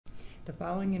The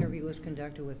following interview was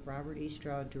conducted with Robert E.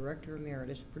 Stroud, Director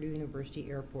Emeritus, Purdue University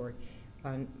Airport,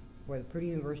 for the Purdue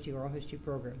University Oral History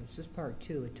Program. This is part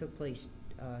 2. It took place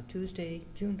Tuesday,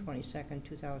 June 22nd,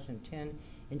 2010,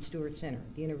 in Stewart Center.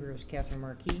 The interviewer is Katherine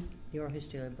Markee, the Oral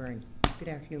History Librarian. Good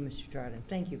afternoon, Mr. Stroud, and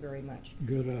thank you very much.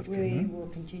 Good afternoon. We will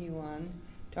continue on,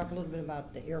 talk a little bit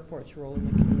about the airport's role in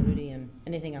the community and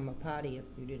anything on Mapati if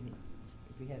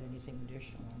you had anything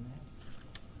additional on that.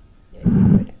 Yeah,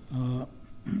 you could.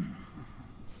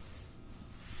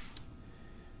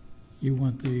 You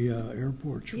want the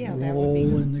airport's role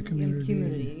in the community? In the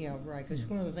community, yeah, right. Because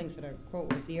one of the things that I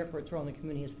quote was the airport's role in the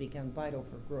community has become vital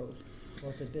for growth,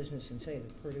 both the business and, say,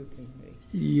 the Purdue community.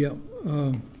 Yeah.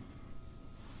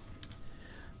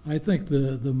 I think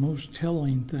the most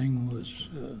telling thing was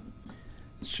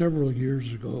several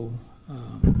years ago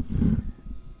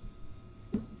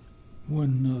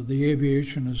when the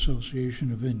Aviation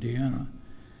Association of Indiana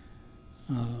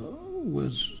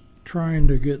was trying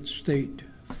to get state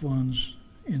funds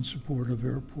in support of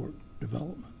airport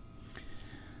development.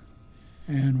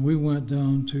 And we went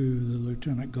down to the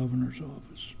Lieutenant Governor's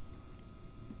office.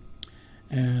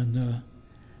 And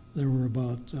there were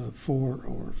about 4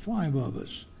 or 5 of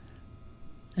us.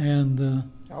 And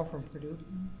all from Purdue?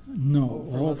 No,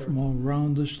 all from all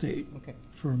around the state, okay.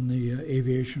 From the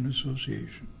Aviation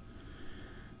Association.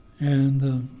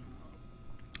 And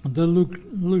the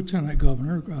Lieutenant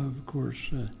Governor, of course,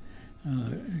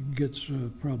 gets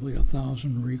probably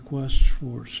 1,000 requests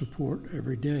for support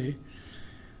every day.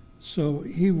 So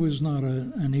he was not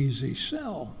an easy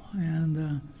sell.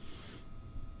 And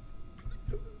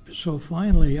so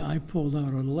finally I pulled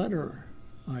out a letter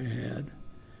I had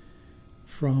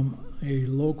from a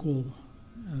local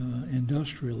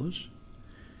industrialist,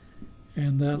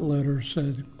 and that letter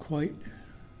said quite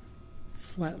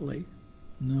flatly,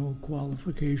 no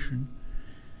qualification,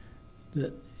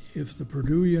 that if the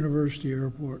Purdue University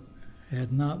Airport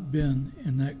had not been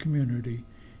in that community,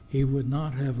 he would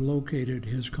not have located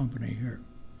his company here.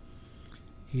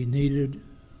 He needed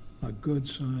a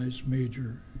good-sized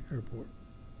major airport.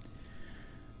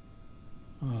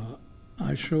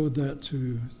 I showed that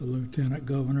to the Lieutenant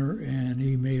Governor, and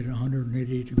he made a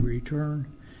 180-degree turn.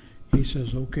 He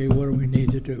says, okay, what do we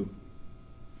need to do?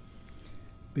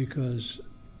 Because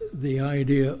the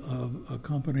idea of a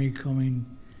company coming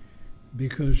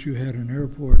because you had an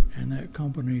airport, and that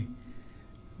company,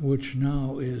 which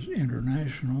now is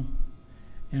international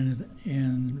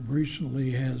and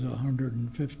recently has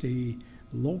 150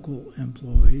 local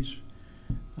employees,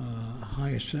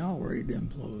 high salaried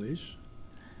employees,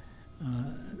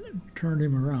 turned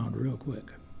him around real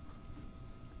quick.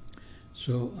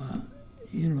 So,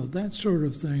 that sort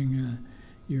of thing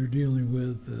you're dealing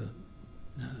with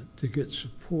to get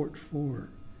support for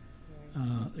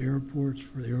airports,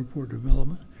 for the airport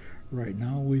development. Right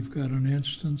now we've got an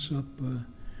instance up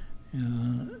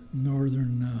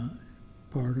northern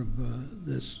part of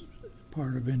this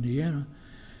part of Indiana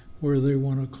where they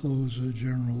want to close a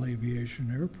general aviation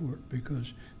airport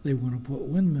because they want to put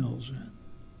windmills in.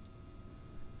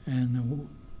 And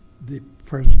the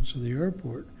presence of the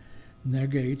airport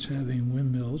negates having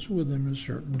windmills within a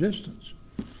certain distance.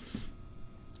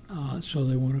 So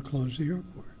they want to close the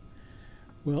airport.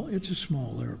 Well, it's a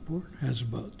small airport, has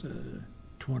about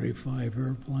 25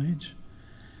 airplanes.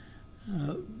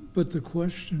 But the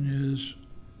question is,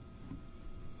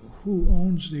 who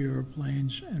owns the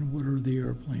airplanes and what are the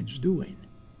airplanes doing?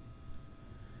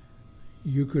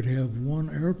 You could have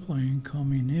one airplane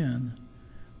coming in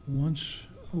once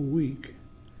a week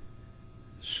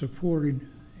supporting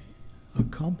a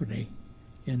company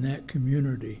in that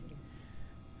community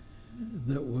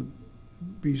that would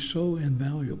be so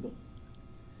invaluable.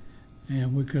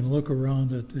 And we can look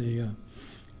around at the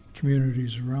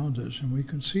communities around us and we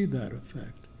can see that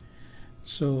effect.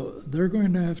 So they're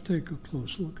going to have to take a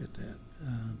close look at that.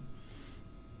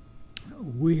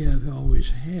 We have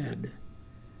always had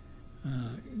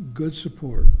good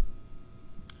support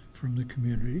from the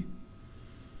community.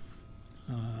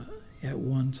 At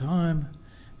one time,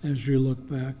 as you look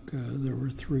back, there were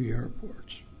 3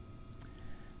 airports.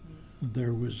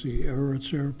 There was the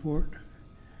Aritz Airport,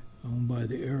 owned by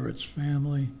the Aritz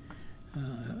family,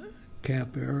 Cap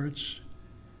Aritz,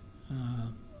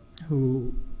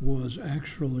 who was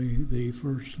actually the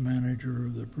first manager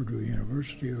of the Purdue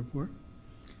University Airport.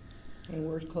 And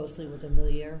worked closely with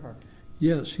Amelia Earhart.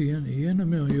 Yes, he and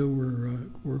Amelia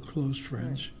were close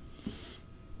friends.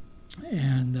 Right.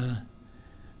 And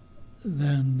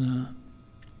then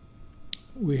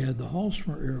we had the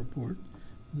Halsmer Airport.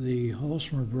 The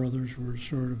Halsmer brothers were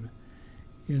sort of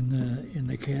in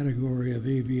the category of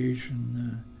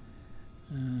aviation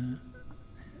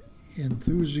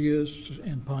enthusiasts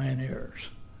and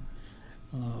pioneers.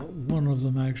 One of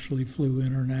them actually flew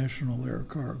international air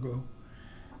cargo.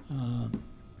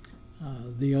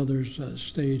 The others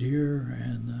stayed here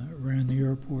and ran the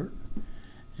airport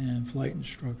and flight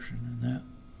instruction and that.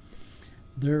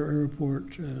 Their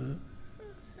airport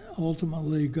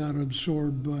ultimately got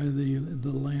absorbed by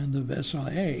the land of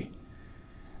SIA.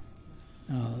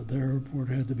 Their airport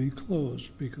had to be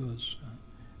closed because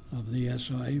of the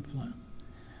SIA plant.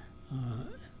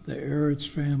 The Aritz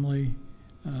family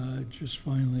just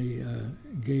finally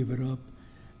gave it up.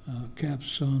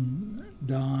 Cap's son,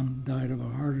 Don, died of a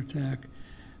heart attack.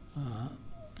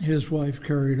 His wife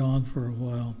carried on for a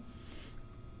while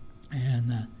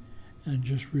and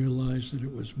just realized that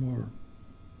it was more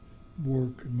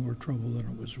work and more trouble than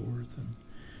it was worth, and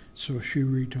so she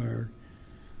retired.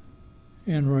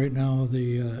 And right now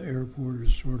the airport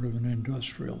is sort of an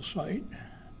industrial site,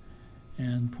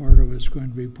 and part of it's going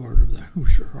to be part of the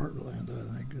Hoosier Heartland,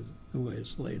 I think, is the way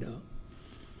it's laid out.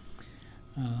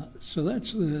 So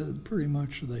that's pretty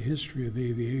much the history of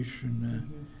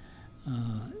aviation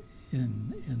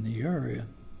in the area.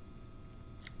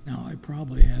 Now, I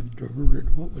probably have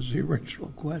diverted what was the original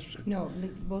question. No,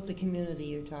 both the community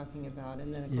you're talking about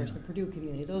and then, of course, the Purdue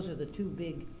community. Those are the two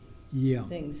big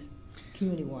things,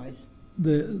 community-wise.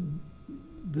 The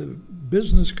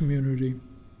business community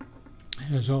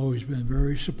has always been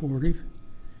very supportive.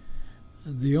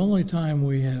 The only time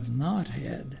we have not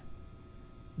had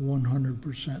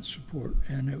 100% support,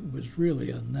 and it was really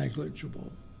a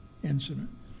negligible incident.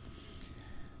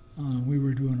 We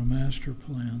were doing a master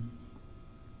plan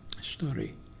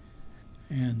study,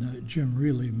 and Jim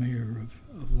Reilly, mayor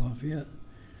of Lafayette,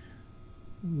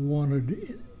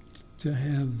 wanted to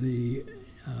have the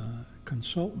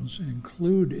consultants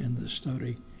include in the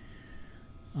study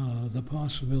the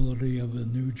possibility of a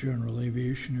new general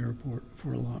aviation airport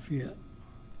for Lafayette.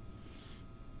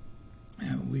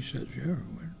 And we said, sure,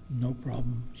 no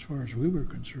problem as far as we were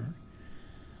concerned,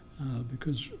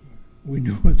 because we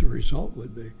knew what the result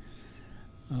would be.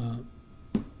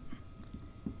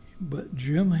 But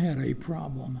Jim had a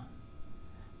problem,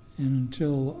 and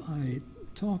until I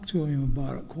talked to him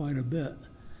about it quite a bit,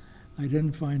 I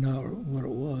didn't find out what it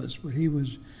was, but he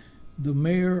was the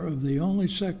mayor of the only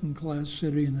second-class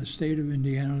city in the state of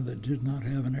Indiana that did not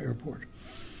have an airport.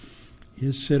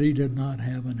 His city did not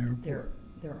have an airport.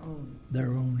 Their own.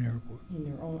 Their own airport. On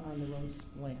their own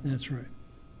land. That's right.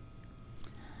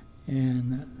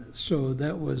 And so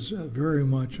that was very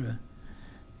much a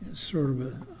sort of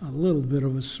a little bit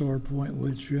of a sore point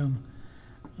with Jim.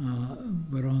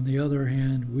 But on the other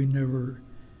hand, we never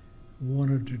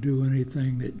wanted to do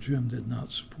anything that Jim did not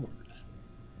support.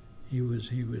 He was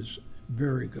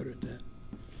very good at that.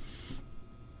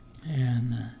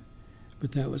 And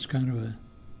but that was kind of a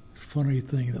funny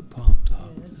thing that popped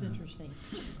up. Yeah, that's interesting.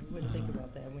 You wouldn't think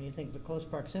about that when you think the close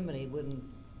proximity.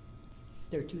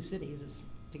 They're two cities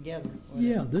together.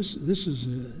 Yeah, this is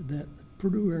that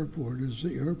Purdue Airport is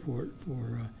the airport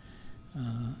for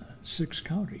 6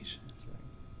 counties. That's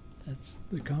right. That's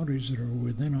the counties that are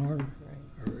within our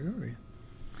area.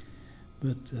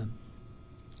 But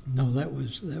no, that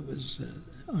was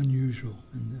unusual,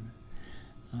 and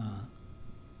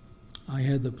I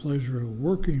had the pleasure of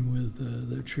working with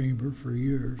the chamber for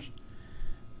years,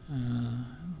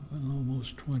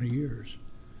 almost 20 years,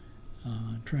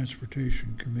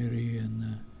 Transportation Committee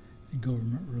and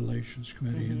Government Relations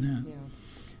Committee and that.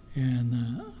 Yeah.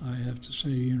 And I have to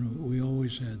say, we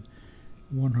always had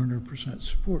 100%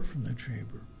 support from the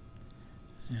chamber,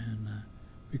 and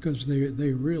because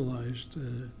they realized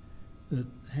that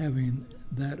having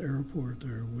that airport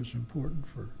there was important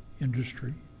for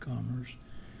industry, commerce.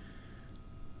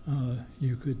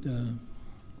 You could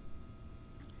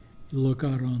look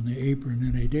out on the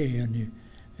apron any day, and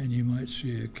you might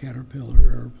see a Caterpillar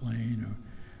airplane.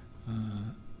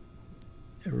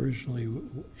 Or originally,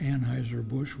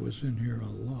 Anheuser-Busch was in here a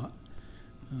lot.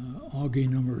 Augie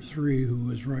number 3,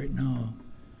 who is right now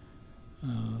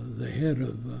the head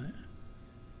of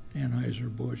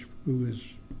Anheuser-Busch, who is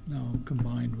now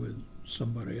combined with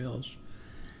somebody else.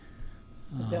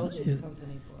 The Belgian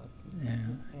company bought.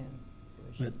 Yeah.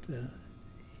 But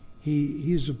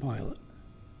he's a pilot,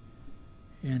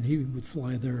 and he would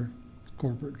fly their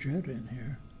corporate jet in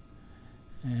here.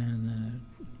 And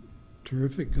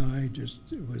terrific guy, just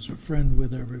was a friend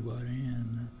with everybody.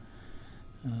 And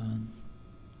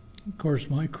of course,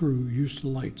 my crew used to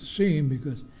like to see him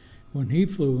because when he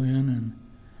flew in,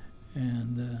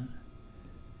 and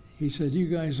he said, "You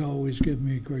guys always give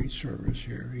me great service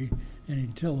here." And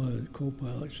he'd tell a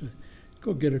co-pilot, said,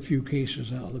 "Go get a few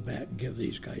cases out of the back and give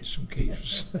these guys some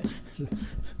cases."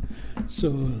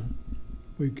 So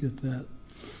we get that.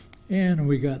 And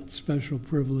we got special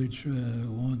privilege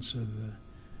once of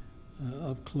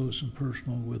up close and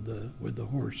personal with the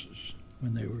horses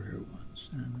when they were here once,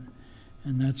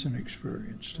 and that's an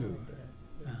experience too.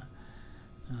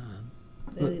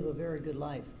 They live a very good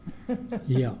life.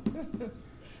 Yeah.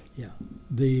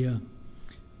 The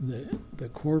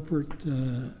corporate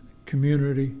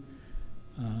community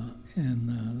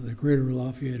in the greater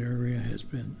Lafayette area has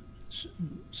been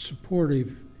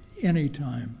supportive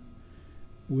anytime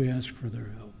we ask for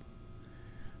their help.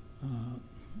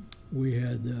 We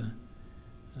had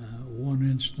one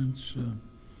instance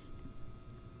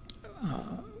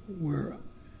where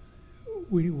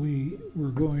we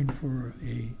were going for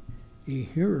a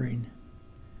hearing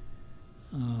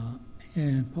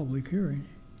and public hearing,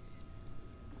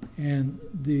 and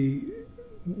the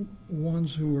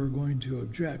ones who are going to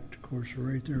object, of course, are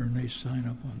right there, and they sign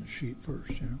up on the sheet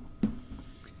first, you know.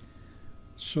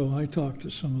 So I talked to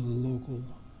some of the local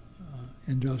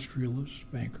industrialists,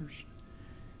 bankers,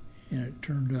 and it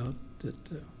turned out that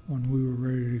when we were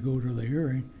ready to go to the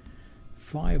hearing,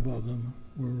 5 of them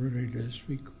were ready to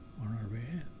speak on our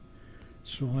behalf.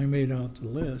 So I made out the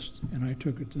list, and I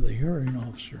took it to the hearing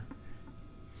officer.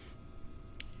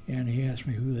 And he asked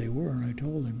me who they were, and I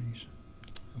told him. He said,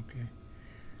 okay.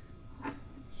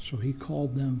 So he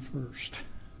called them first.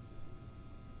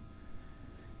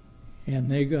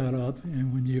 And they got up,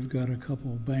 and when you've got a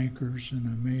couple of bankers and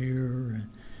a mayor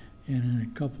and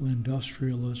a couple of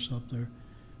industrialists up there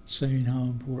saying how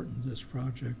important this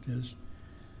project is,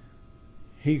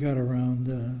 he got around,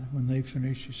 when they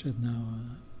finished, he said, now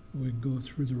we can go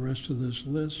through the rest of this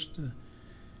list.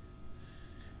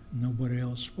 Nobody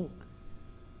else spoke.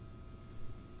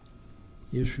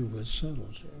 The issue was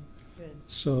settled. Sure. Good.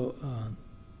 So,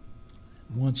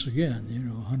 once again,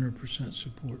 100%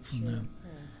 support from them,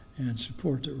 and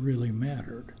support that really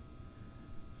mattered.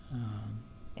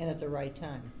 And at the right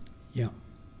time. Yeah,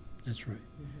 that's right.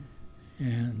 Mm-hmm.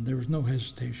 And there was no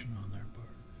hesitation on their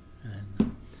part.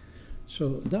 And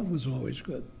so that was always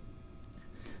good.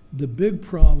 The big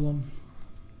problem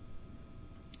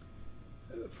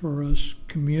for us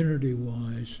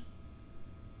community-wise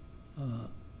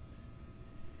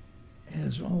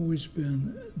has always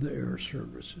been the air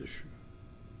service issue.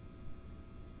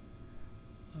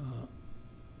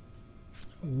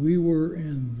 We were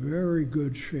in very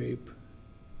good shape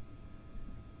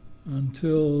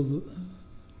until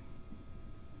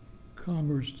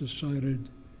Congress decided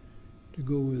to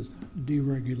go with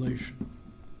deregulation.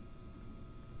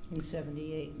 In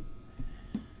 78.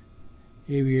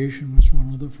 Aviation was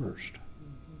one of the first.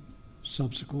 Mm-hmm.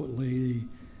 Subsequently,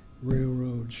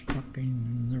 railroads,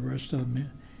 trucking, and the rest of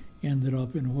them ended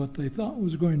up in what they thought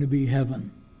was going to be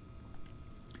heaven.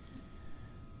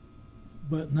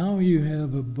 But now you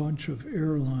have a bunch of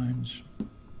airlines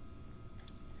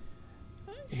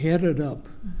headed up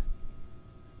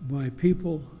by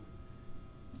people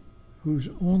whose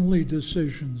only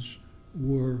decisions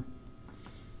were,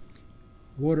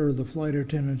 what are the flight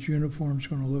attendants' uniforms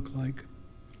going to look like?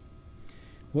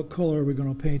 What color are we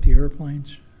going to paint the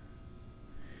airplanes?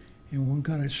 And what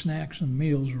kind of snacks and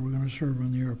meals are we going to serve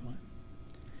on the airplane?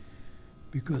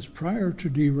 Because prior to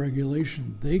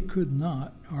deregulation, they could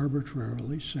not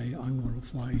arbitrarily say, I want to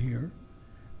fly here,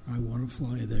 I want to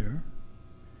fly there,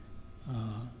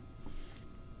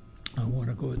 I want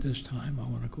to go at this time, I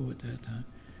want to go at that time.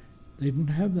 They didn't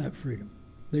have that freedom.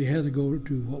 They had to go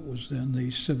to what was then the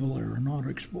Civil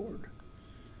Aeronautics Board,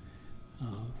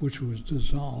 which was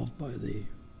dissolved by the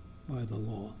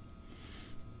law.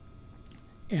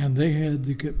 And they had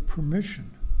to get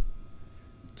permission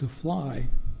to fly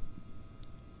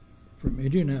from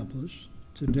Indianapolis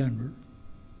to Denver,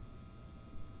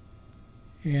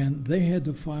 and they had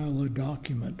to file a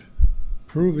document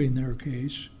proving their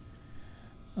case,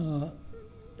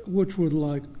 which was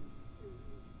like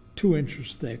 2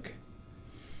 inches thick.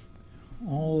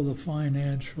 All the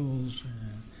financials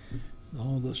and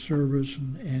all the service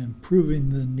and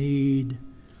proving the need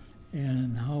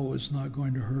and how it was not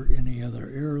going to hurt any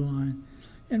other airline.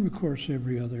 And, of course,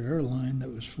 every other airline that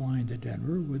was flying to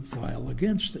Denver would file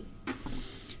against it.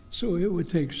 So it would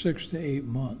take 6 to 8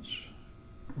 months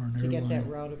for an airline. To get that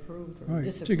route approved or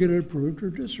disapproved. To get it approved or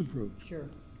disapproved. Sure.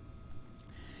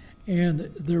 And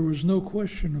there was no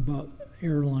question about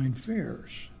airline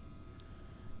fares.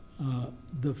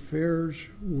 The fares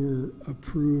were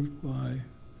approved by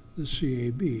the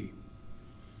CAB.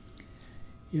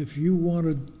 If you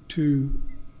wanted to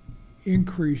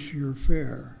increase your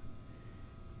fare,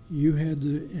 you had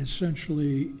to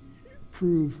essentially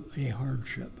prove a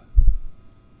hardship,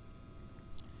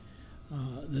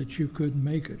 that you couldn't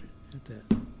make it at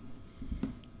that.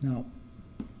 Now,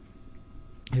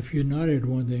 if United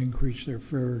wanted to increase their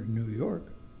fare to New York,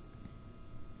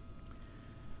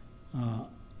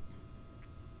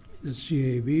 the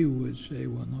CAB would say,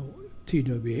 well, no,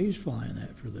 TWA's flying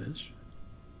that for this.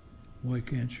 Why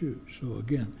can't you? So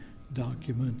again,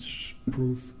 documents,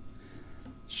 proof.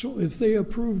 So if they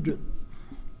approved it,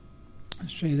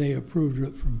 say they approved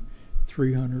it from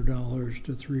 $300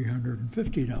 to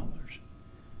 $350,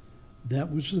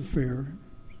 that was the fare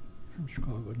from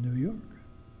Chicago to New York,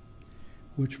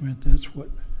 which meant that's what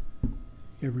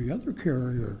every other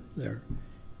carrier there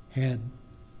had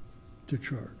to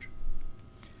charge.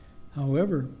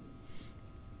 However,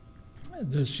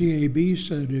 the CAB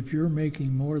said if you're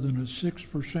making more than a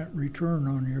 6% return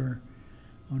on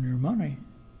your money,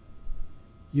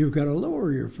 you've got to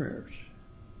lower your fares.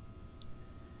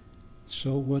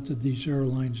 So what did these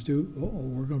airlines do? Oh,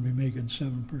 we're going to be making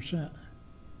 7%.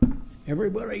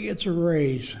 Everybody gets a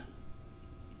raise.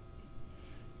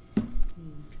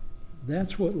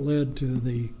 That's what led to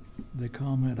the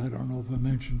comment, I don't know if I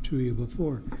mentioned to you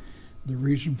before, the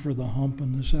reason for the hump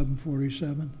in the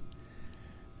 747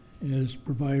 is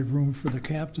provide room for the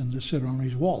captain to sit on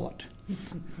his wallet.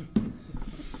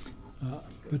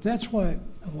 But that's why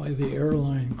the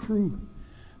airline crew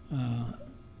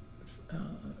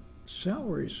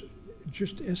salaries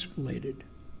just escalated.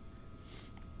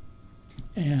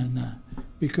 And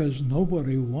because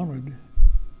nobody wanted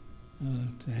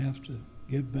to have to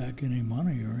give back any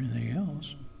money or anything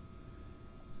else.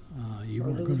 You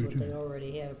weren't going to do. They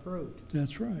already had approved.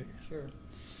 That's right. Sure.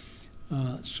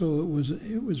 So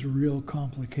it was a real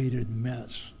complicated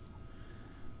mess.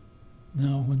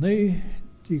 Now, when they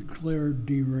declared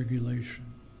deregulation,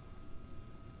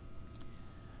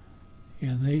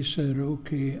 and they said,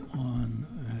 okay, on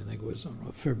I think it was on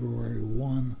February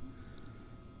 1,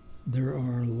 there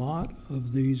are a lot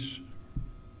of these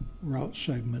route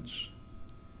segments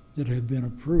that have been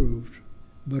approved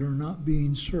but are not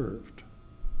being served.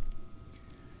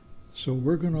 So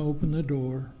we're going to open the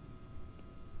door,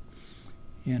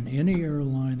 and any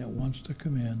airline that wants to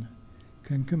come in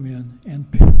can come in and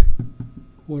pick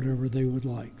whatever they would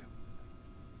like.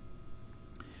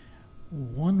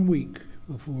 1 week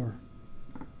before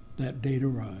that date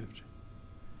arrived,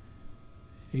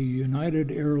 a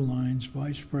United Airlines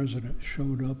vice president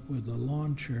showed up with a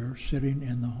lawn chair sitting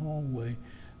in the hallway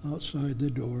outside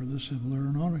the door of the Civil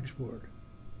Aeronautics Board.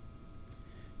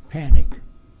 Panic,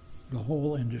 the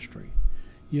whole industry.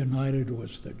 United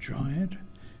was the giant.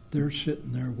 They're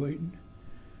sitting there waiting.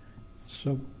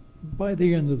 So by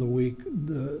the end of the week,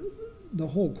 the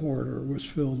whole corridor was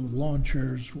filled with lawn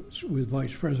chairs with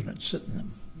vice presidents sitting in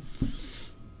them.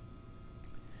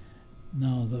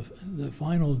 Now the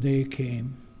final day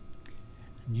came,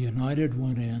 and United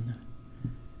went in,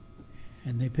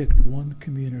 and they picked one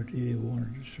community they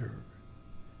wanted to serve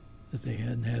that they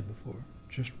hadn't had before,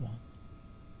 just one,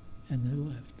 and they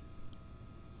left.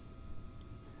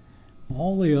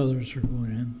 All the others are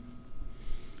going in.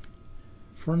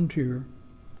 Frontier,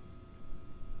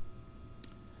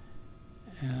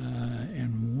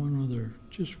 and one other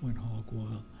just went hog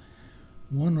wild.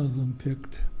 One of them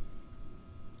picked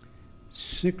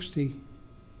 60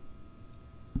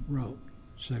 route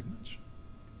segments,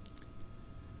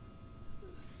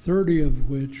 30 of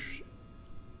which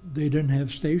they didn't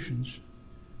have stations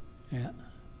at.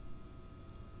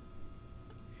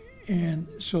 And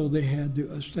so they had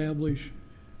to establish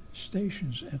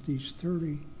stations at these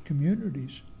 30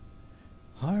 communities,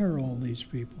 hire all these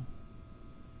people,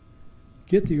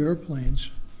 get the airplanes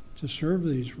to serve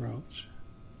these routes.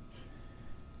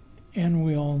 And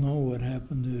we all know what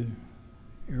happened to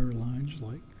airlines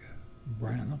like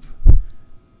Braniff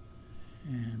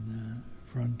and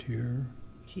Frontier,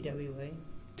 TWA,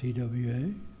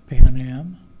 Pan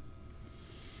Am.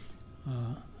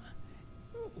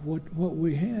 What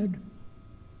we had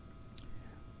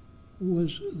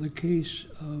was the case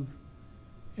of,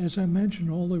 as I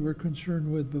mentioned, all they were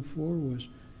concerned with before was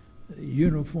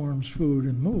uniforms, food,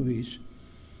 and movies.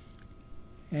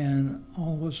 And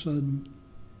all of a sudden,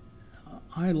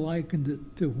 I likened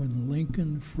it to when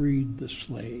Lincoln freed the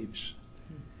slaves.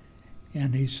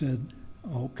 And he said,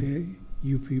 okay,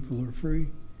 you people are free.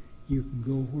 You can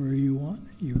go where you want.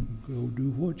 You can go do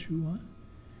what you want.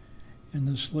 And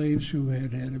the slaves who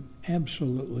had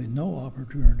absolutely no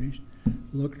opportunities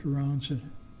looked around and said,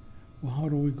 well, how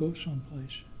do we go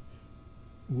someplace?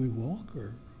 We walk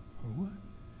or what?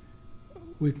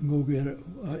 We can go get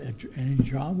any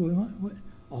job we want.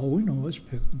 All we know is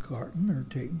picking cotton or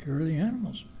taking care of the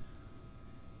animals.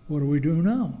 What do we do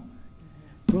now?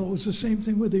 Well, it was the same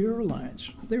thing with the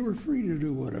airlines. They were free to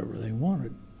do whatever they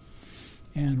wanted.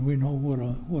 And we know what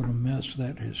a mess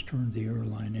that has turned the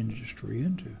airline industry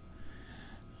into.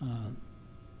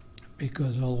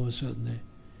 Because all of a sudden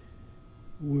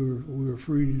we're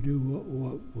free to do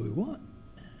what we want.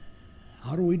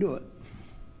 How do we do it?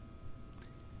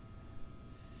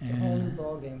 It's a whole new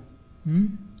ballgame.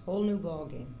 Whole new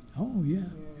ballgame. Oh yeah.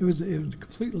 It was a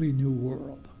completely new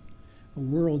world, a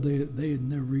world they had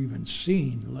never even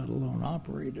seen, let alone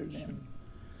operated in.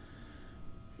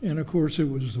 And of course, it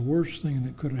was the worst thing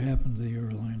that could have happened to the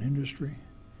airline industry,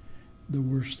 the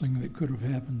worst thing that could have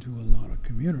happened to a lot of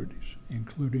communities,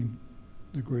 including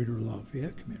the greater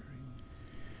Lafayette community.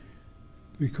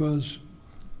 Because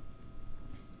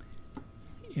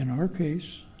in our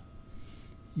case,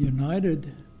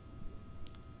 United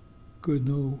could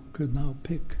now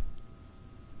pick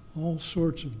all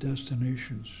sorts of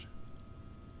destinations.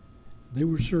 They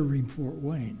were serving Fort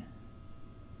Wayne.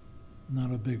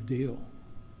 Not a big deal.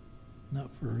 Not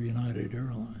for United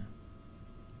Airlines.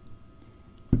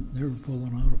 They were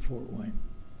pulling out of Fort Wayne.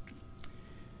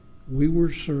 We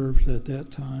were served at that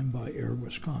time by Air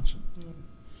Wisconsin.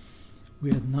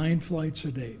 We had 9 flights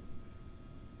a day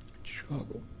to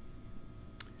Chicago.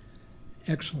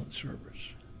 Excellent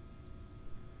service.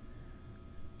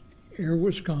 Air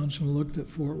Wisconsin looked at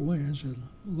Fort Wayne and said,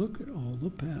 look at all the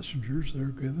passengers they're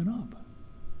giving up.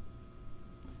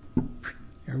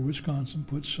 Air Wisconsin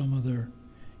put some of their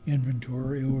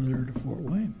inventory over there to Fort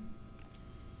Wayne.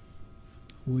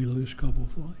 We lose a couple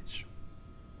flights.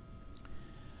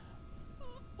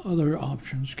 Other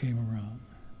options came around.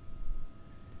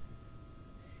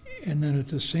 And then at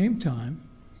the same time,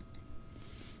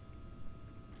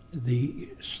 the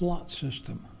slot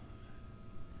system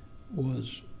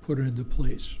was put into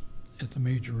place at the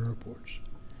major airports.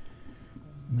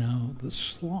 Now, a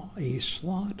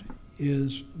slot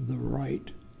is the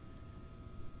right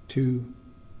to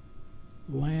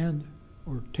land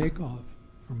or take off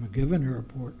from a given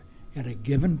airport at a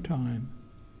given time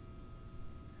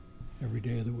every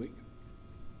day of the week.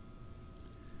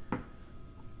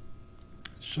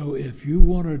 So if you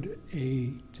wanted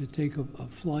to take a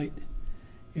flight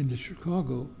into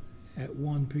Chicago at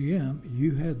 1 p.m.,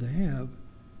 you had to have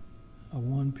a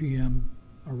 1 p.m.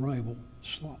 arrival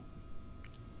slot.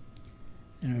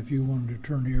 And if you wanted to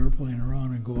turn the airplane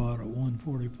around and go out at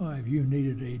 1:45, you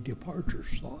needed a departure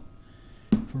slot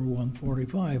for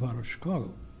 1:45 out of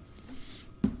Chicago.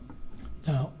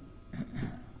 Now,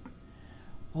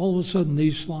 all of a sudden,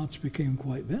 these slots became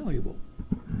quite valuable.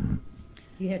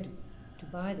 You had to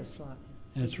buy the slot.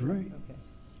 That's right. Okay.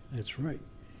 That's right.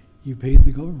 You paid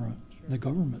the government. Sure. The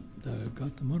government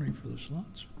got the money for the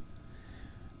slots.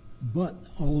 But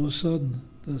all of a sudden,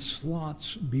 the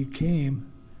slots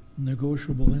became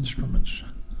negotiable instruments,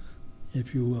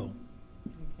 if you will.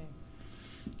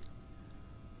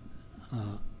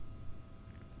 Okay.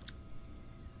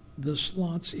 The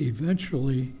slots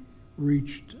eventually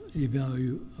reached a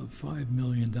value of $5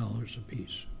 million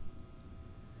apiece.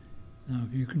 Now,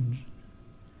 if you can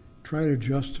try to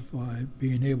justify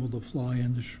being able to fly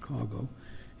into Chicago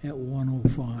at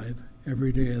 1:05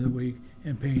 every day of the week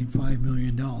and paying $5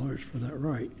 million for that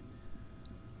right,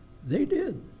 they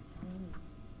did.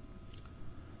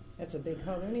 That's a big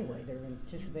hub anyway. They're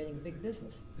anticipating a big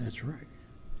business. That's right.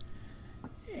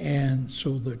 And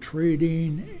so the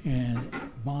trading and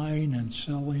buying and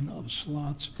selling of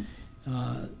slots,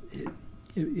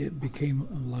 it became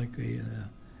like a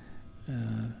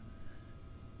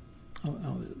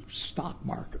stock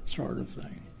market sort of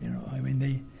thing. You know, I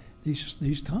mean,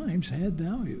 these times had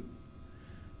value.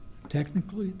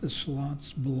 Technically, the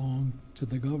slots belonged to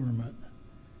the government,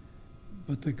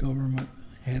 but the government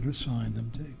had assigned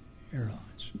them to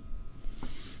airlines.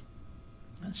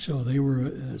 So they were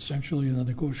essentially a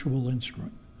negotiable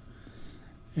instrument.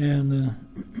 And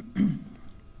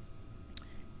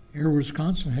Air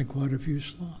Wisconsin had quite a few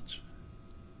slots.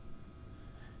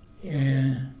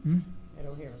 At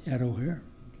O'Hare. At O'Hare.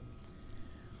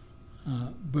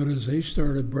 But as they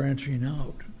started branching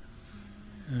out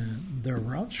their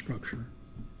route structure,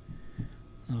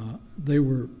 they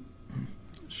were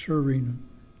serving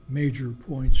major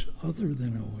points other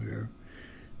than O'Hare.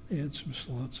 They had some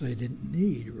slots they didn't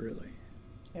need, really.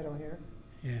 At O'Hare?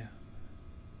 Yeah.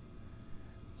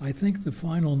 I think the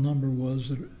final number was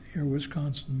that Air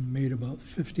Wisconsin made about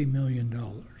 $50 million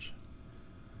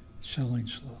selling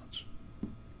slots.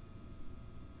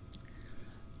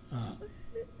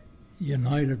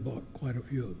 United bought quite a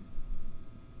few of them.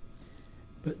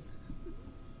 But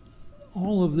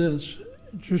all of this,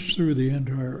 just through the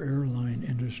entire airline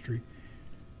industry,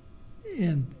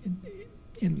 and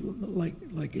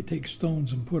like you take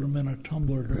stones and put them in a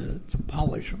tumbler to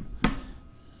polish them.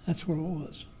 That's what it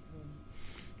was.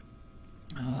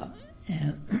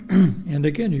 And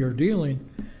again, you're dealing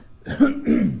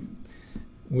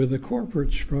with a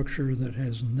corporate structure that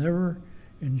has never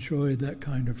enjoyed that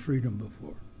kind of freedom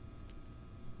before.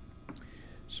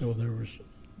 So there was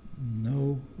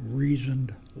no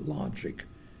reasoned logic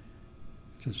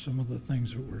to some of the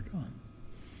things that were done.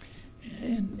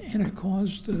 And it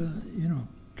caused,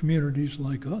 communities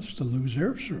like us to lose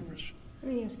air service.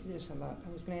 Let me ask you this I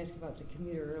was going to ask about the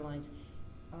commuter airlines.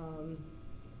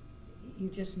 You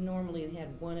just normally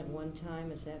had one at one time.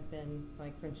 Has that been,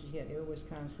 like, for instance, you had Air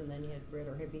Wisconsin, then you had Brit,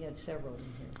 or have you had several in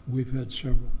here? We've had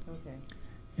several. Okay.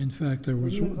 In fact, there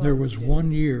was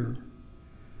one year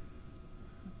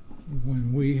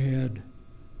when we had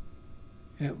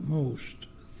at most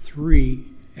 3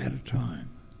 at a time.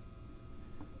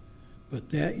 But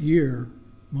that year,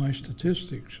 my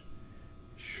statistics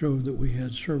showed that we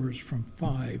had service from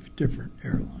 5 different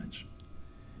airlines.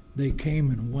 They came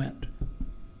and went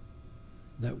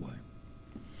that way.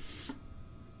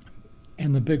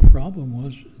 And the big problem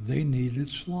was they needed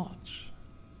slots.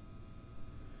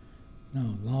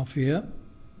 Now, Lafayette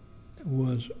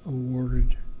was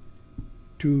awarded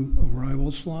 2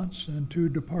 arrival slots and 2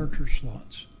 departure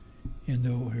slots in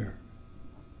the O'Hare.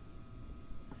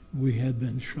 We had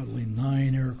been shuttling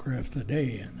 9 aircraft a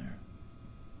day in there.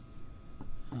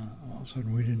 All of a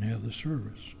sudden, we didn't have the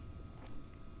service.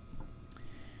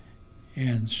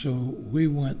 And so we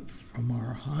went from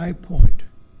our high point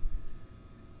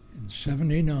in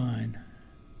 79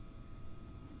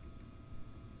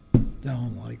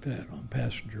 down like that on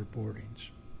passenger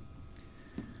boardings.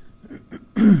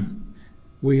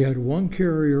 We had one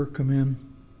carrier come in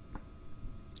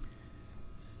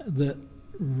that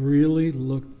really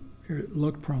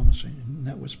looked promising, and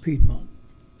that was Piedmont.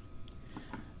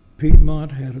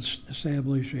 Piedmont had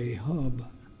established a hub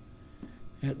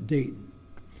at Dayton.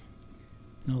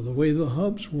 Now, the way the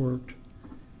hubs worked,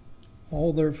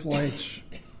 all their flights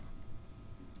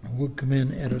would come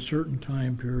in at a certain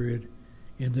time period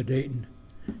into Dayton,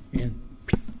 and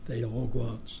they'd all go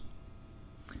out.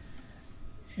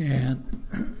 And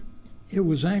it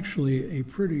was actually a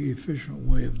pretty efficient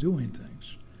way of doing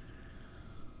things.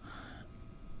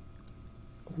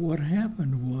 What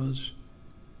happened was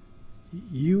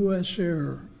U.S.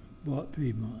 Air bought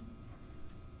Piedmont.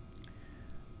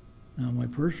 Now, my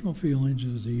personal feelings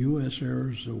is the U.S. Air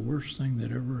is the worst thing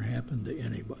that ever happened to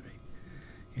anybody,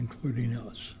 including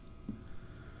us.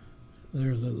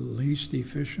 They're the least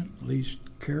efficient, least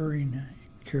caring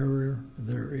carrier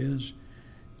there is,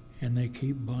 and they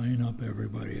keep buying up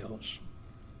everybody else.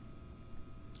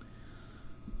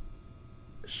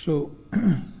 So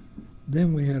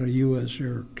then we had a U.S.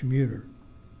 Air commuter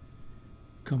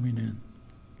coming in,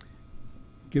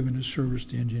 giving us service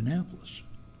to Indianapolis.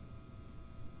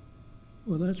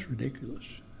 Well, that's ridiculous.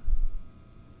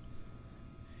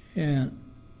 And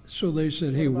so they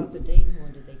said, "Hey, what about the Dayton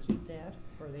one? Did they keep that,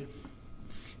 or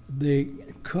they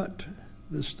cut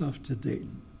the stuff to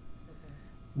Dayton? Okay.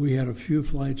 We had a few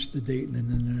flights to Dayton, and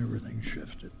then everything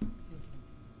shifted."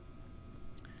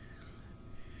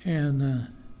 Okay. And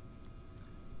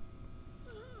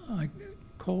I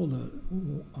called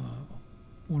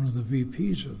one of the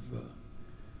VPs of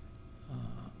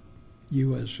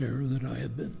U.S. Air that I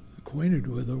had been acquainted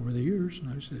with over the years, and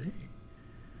I said, "Hey,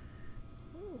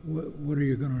 what are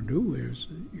you going to do?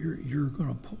 You're going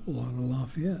to pull out of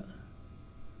Lafayette."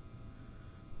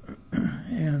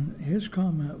 And his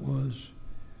comment was,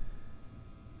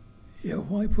 "Yeah,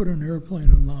 why put an airplane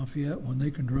in Lafayette when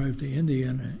they can drive to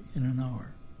Indiana in an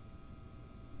hour?"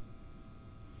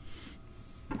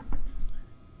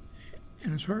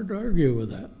 And it's hard to argue with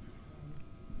that.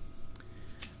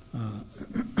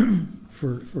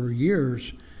 For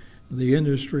years, the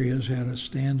industry has had a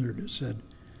standard that said,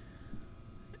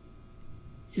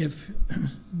 if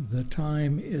the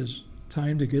time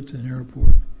to get to an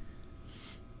airport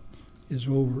is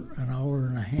over an hour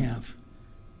and a half,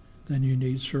 then you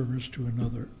need service to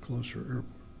another closer airport.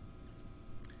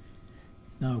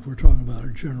 Now, if we're talking about a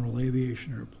general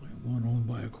aviation airplane, one owned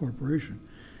by a corporation,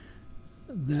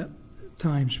 that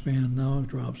time span now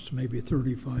drops to maybe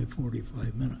 35,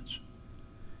 45 minutes.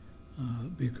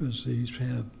 Because these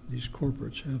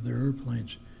corporates have their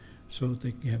airplanes so that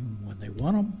they can have them when they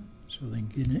want them, so they can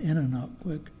get in and out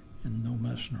quick and no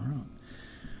messing around.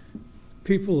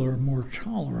 People are more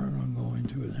tolerant on going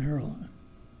to an airline.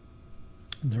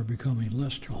 They're becoming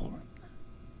less tolerant.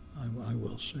 I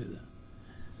will say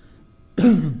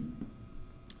that.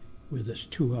 With this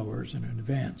 2 hours in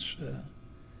advance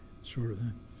sort of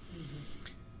thing.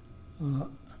 Mm-hmm.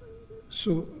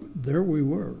 So there we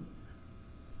were.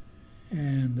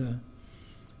 And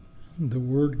the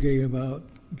word came out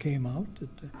that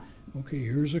okay,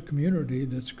 here's a community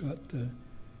that's got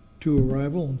 2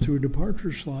 arrival and 2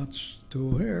 departure slots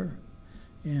to O'Hare,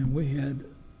 and we had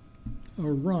a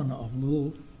run of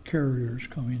little carriers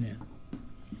coming in,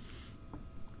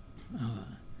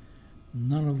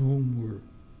 none of whom were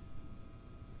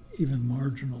even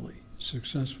marginally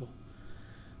successful.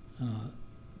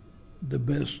 The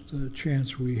best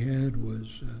chance we had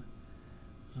was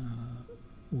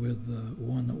with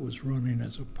one that was running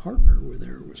as a partner with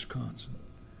Air Wisconsin,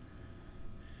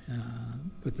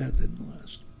 but that didn't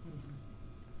last.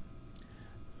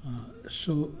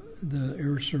 So the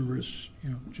air service,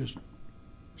 just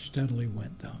steadily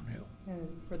went downhill. And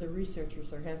for the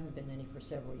researchers, there hasn't been any for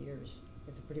several years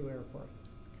at the Purdue Airport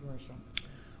commercial.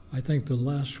 I think the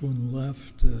last one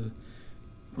left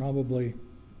probably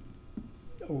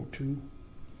 02. Something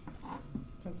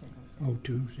like that.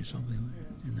 02, something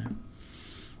in there.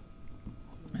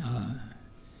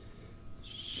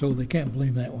 So they can't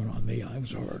blame that one on me. I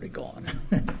was already gone.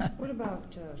 What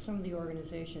about some of the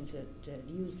organizations that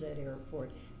use that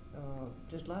airport?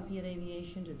 Does Lafayette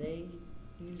Aviation, do they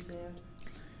use that?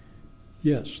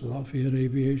 Yes, Lafayette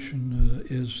Aviation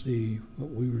is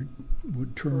what we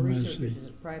would term as the... Is it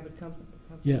a private company?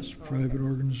 Yes, private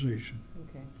organization.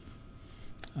 Okay.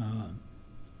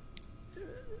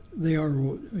 They are,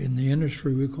 in the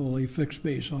industry, we call a fixed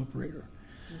base operator.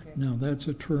 Okay. Now, that's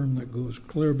a term that goes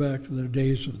clear back to the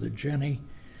days of the Jenny,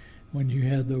 when you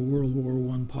had the World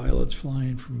War I pilots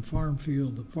flying from farm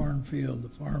field to farm field to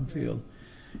farm field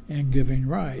and giving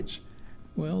rides.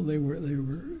 Well, they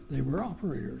were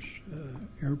operators,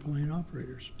 airplane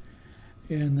operators.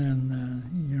 And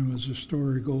then, as the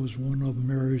story goes, one of them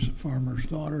marries a farmer's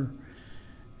daughter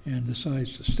and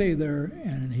decides to stay there,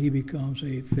 and he becomes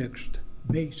a fixed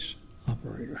base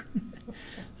operator.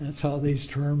 That's how these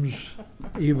terms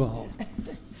evolve.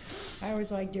 I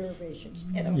always like derivations,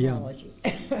 etymology.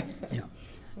 Yeah.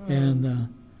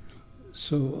 And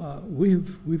so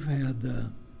we've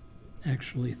had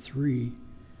actually 3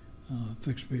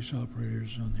 fixed base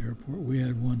operators on the airport. We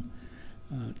had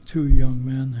 2 young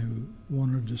men who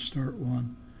wanted to start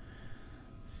one,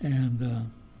 and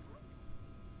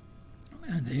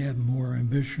they had more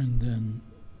ambition than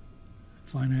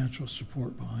financial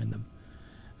support behind them,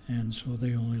 and so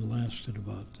they only lasted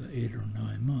about 8 or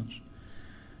 9 months.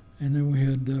 And then we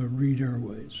had Reed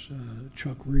Airways,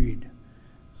 Chuck Reed,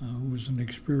 who was an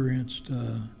experienced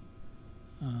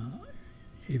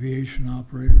aviation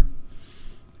operator,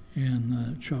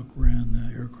 and Chuck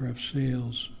ran aircraft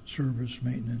sales, service,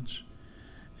 maintenance,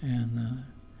 and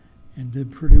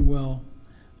did pretty well,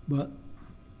 but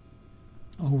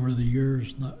over the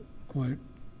years, not quite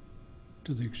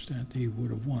to the extent he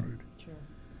would have wanted. Sure.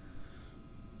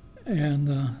 And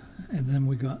then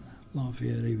we got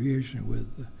Lafayette Aviation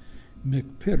with Mick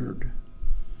Pittard.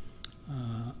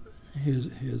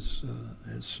 His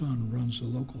son runs the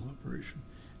local operation.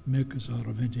 Mick is out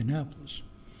of Indianapolis.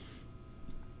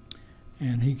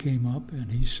 And he came up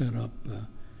and he set up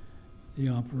the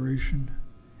operation.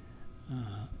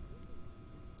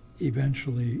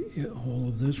 Eventually, all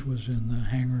of this was in the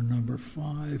hangar number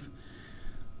 5.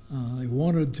 They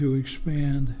wanted to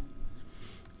expand,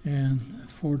 and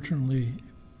fortunately,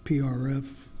 PRF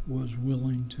was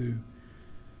willing to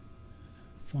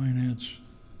finance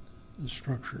the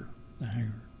structure, the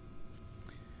hangar.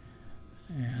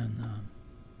 And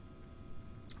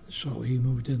so he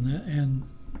moved in there, and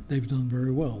they've done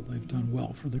very well. They've done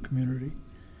well for the community.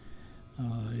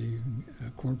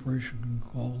 A corporation can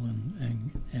call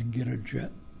and get a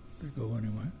jet to go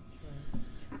anywhere.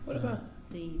 What about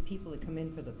the people that come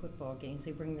in for the football games?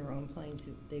 They bring their own planes.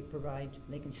 They provide.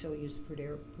 They can still use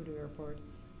Purdue Airport.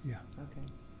 Yeah.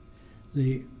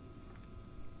 Okay.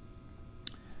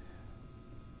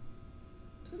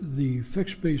 The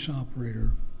fixed base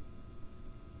operator,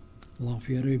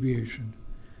 Lafayette Aviation,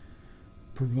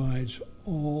 provides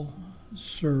all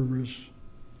service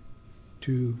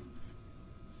to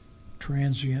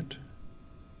transient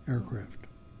aircraft.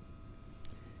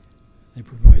 They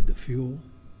provide the fuel,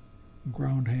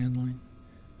 ground handling,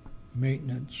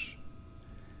 maintenance,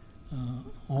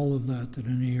 all of that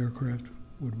any aircraft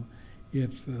would.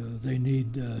 If they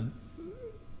need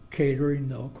catering,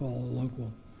 they'll call a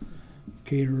local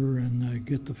caterer and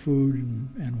get the food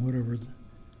and whatever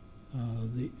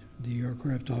the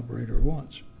aircraft operator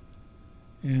wants.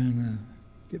 And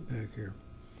get back here.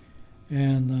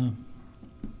 And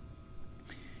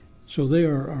so they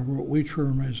are what we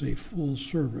term as a full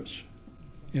service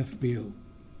FBO.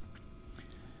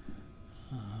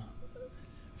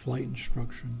 Flight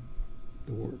instruction,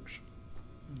 the works.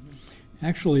 Mm-hmm.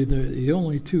 Actually, the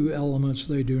only 2 elements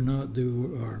they do not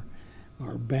do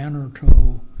are banner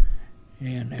tow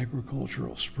and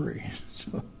agricultural spree.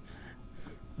 So,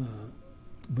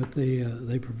 but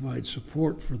they provide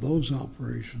support for those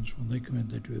operations when they come in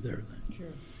to do their thing. Sure.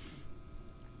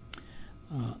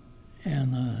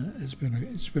 And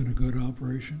it's been a good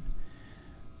operation.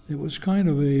 It was kind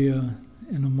of an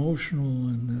emotional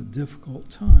and difficult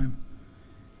time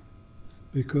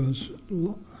because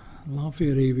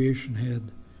Lafayette Aviation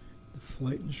had the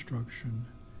flight instruction,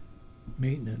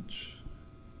 maintenance,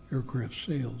 aircraft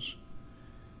sales.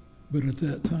 But at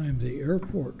that time, the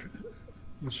airport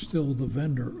was still the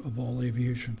vendor of all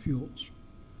aviation fuels.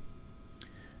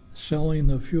 Selling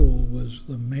the fuel was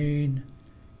the main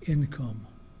income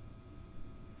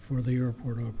for the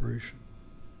airport operation.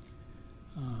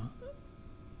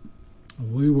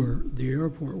 The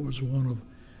airport was one of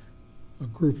a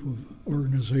group of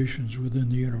organizations within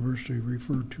the university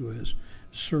referred to as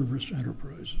service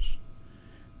enterprises,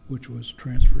 which was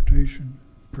transportation,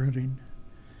 printing,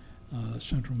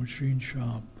 central machine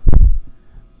shop,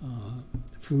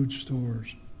 food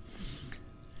stores.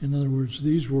 In other words,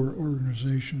 these were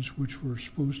organizations which were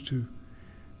supposed to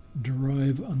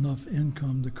derive enough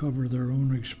income to cover their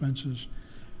own expenses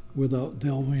without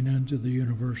delving into the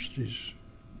university's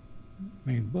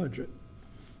main budget.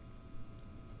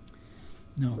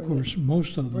 Now, of course,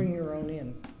 most of them... Bring your own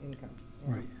income. Yeah.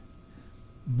 Right.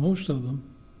 Most of them,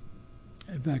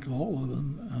 in fact, all of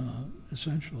them,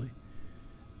 essentially,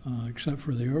 except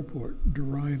for the airport,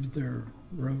 derived their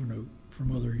revenue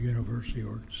from other university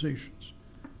organizations.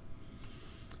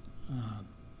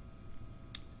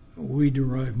 We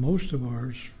derive most of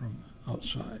ours from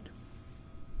outside.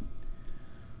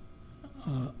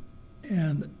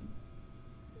 And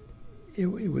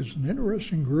it was an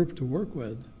interesting group to work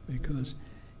with because,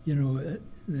 the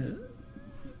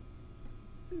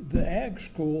ag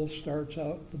school starts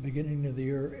out at the beginning of the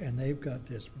year and they've got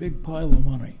this big pile of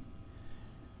money.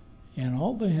 And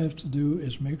all they have to do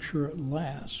is make sure it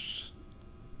lasts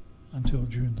until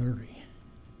June 30.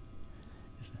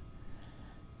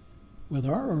 With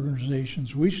our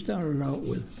organizations, we started out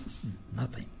with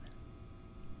nothing.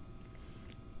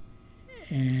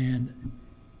 And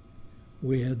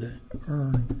we had to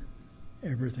earn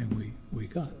everything we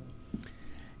got.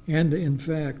 And in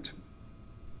fact,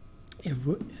 if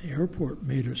the airport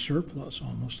made a surplus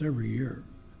almost every year.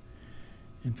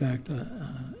 In fact,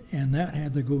 and that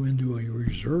had to go into a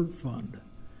reserve fund.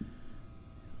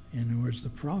 In other words, the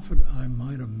profit I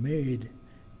might have made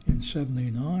in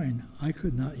 79, I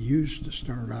could not use to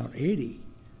start out 80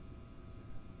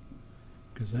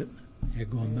 because that had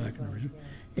gone back in the reserve.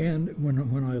 And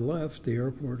when I left, the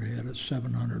airport had a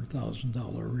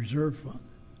 $700,000 reserve fund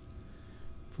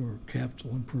for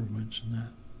capital improvements and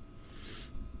that.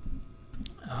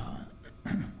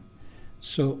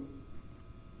 So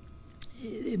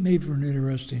it made for an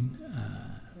interesting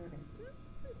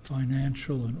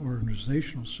financial and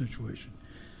organizational situation.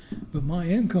 But my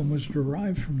income was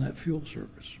derived from that fuel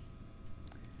service.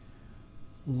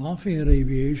 Lafayette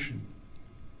Aviation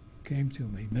came to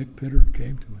me, Mick Pittard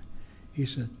came to me. He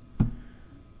said,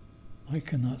 I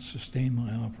cannot sustain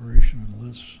my operation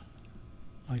unless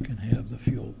I can have the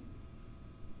fuel.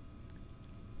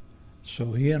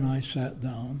 So he and I sat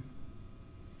down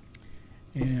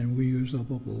and we used up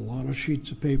a lot of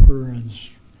sheets of paper and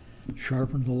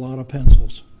sharpened a lot of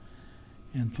pencils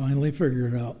and finally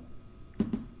figured out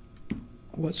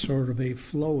what sort of a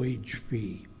flowage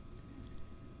fee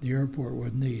the airport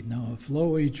would need. Now, a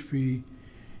flowage fee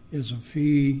is a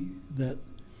fee that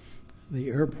the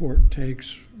airport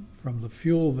takes from the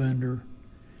fuel vendor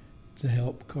to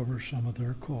help cover some of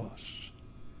their costs.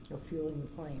 So fueling the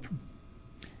plane.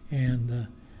 And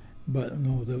but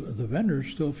no, the vendor's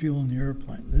still fueling the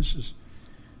airplane. This is,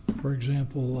 for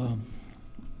example,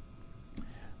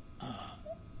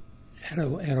 at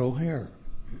O'Hare,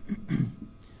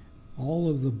 all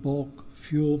of the bulk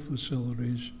fuel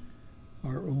facilities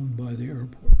are owned by the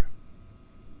airport.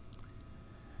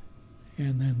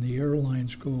 And then the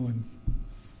airlines go and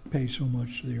pay so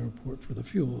much to the airport for the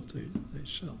fuel they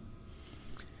sell.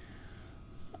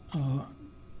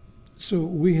 So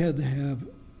we had to have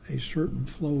a certain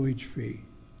flowage fee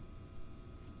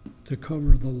to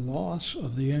cover the loss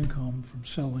of the income from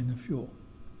selling the fuel.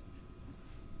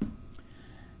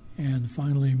 And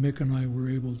finally, Mick and I were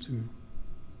able to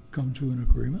come to an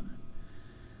agreement.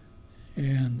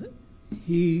 And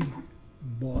he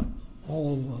bought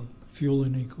all of the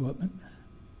fueling equipment,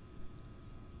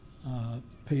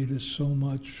 paid us so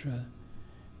much,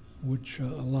 which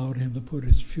allowed him to put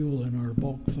his fuel in our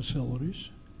bulk facilities.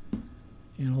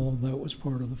 And all of that was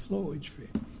part of the flowage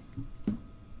fee.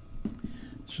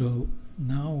 So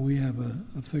now we have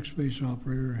a fixed base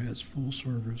operator who has full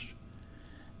service,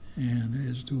 and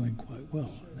is doing quite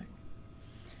well, I think.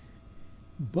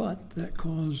 But that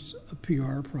caused a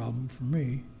PR problem for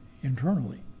me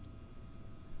internally.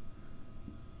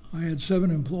 I had 7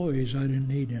 employees I didn't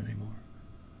need anymore.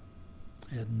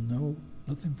 I had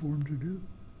nothing for them to do.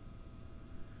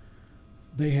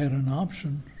 They had an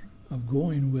option of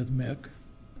going with Mick.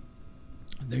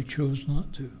 They chose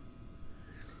not to.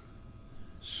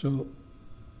 So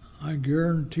I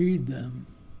guaranteed them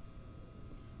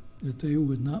that they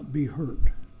would not be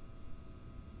hurt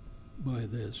by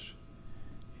this.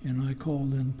 And I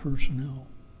called in personnel.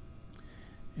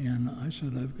 And I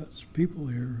said, I've got some people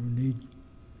here who need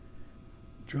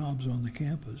jobs on the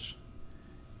campus,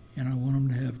 and I want them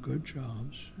to have good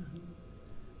jobs.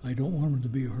 Mm-hmm. I don't want them to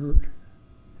be hurt.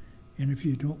 And if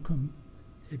you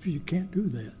can't do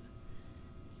that,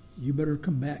 you better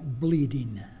come back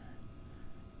bleeding,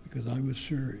 because I was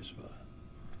serious about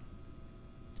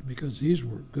it. Because these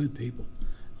were good people.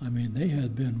 I mean, they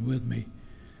had been with me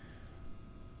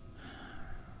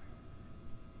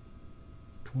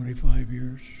 25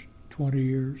 years, 20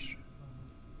 years.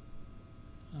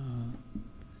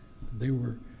 They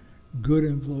were good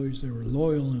employees. They were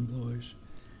loyal employees.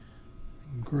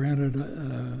 Granted,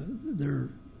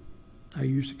 I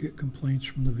used to get complaints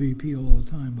from the VP all the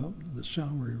time about the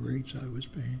salary rates I was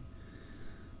paying.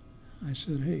 I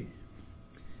said, hey,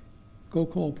 go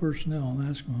call personnel and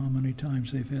ask them how many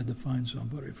times they've had to find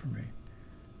somebody for me.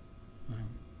 Well,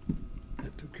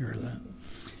 that took care of that.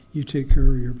 You take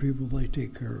care of your people, they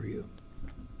take care of you.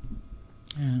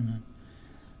 And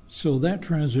so that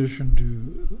transition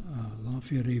to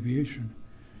Lafayette Aviation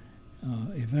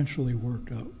eventually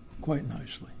worked out quite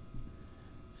nicely,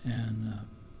 and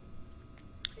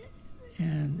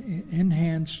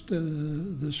enhanced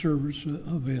the service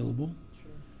available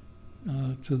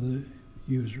to the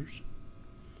users,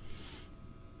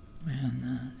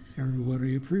 and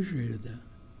everybody appreciated that.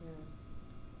 Yeah.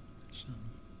 So.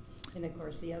 And of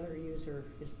course, the other user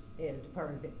is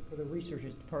the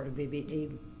researchers. Part of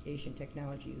aviation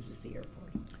technology uses the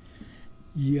airport.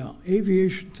 Yeah,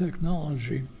 aviation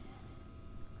technology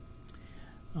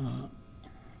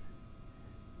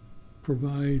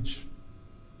provides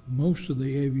most of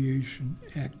the aviation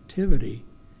activity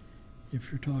if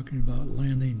you're talking about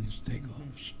landings and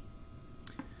takeoffs.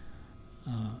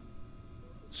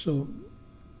 So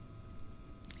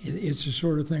it's the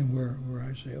sort of thing where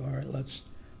I say, all right, let's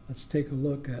take a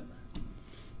look at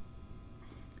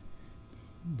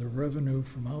the revenue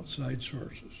from outside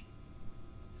sources.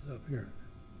 Up here.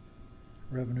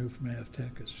 Revenue from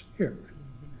AvTech is here.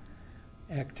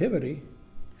 Mm-hmm. Activity,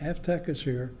 AvTech is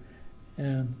here,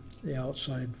 and the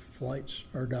outside flights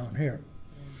are down here.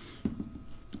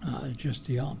 Just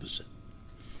the opposite.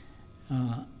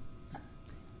 The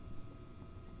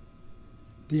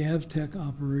AvTech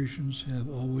operations have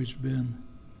always been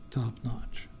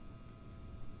top-notch.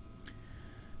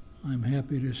 I'm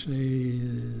happy to say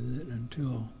that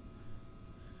until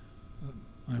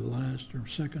my last or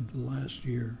second to last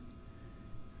year,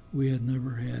 we had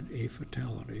never had a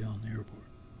fatality on the airport.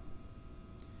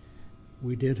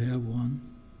 We did have one,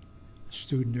 a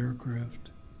student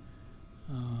aircraft,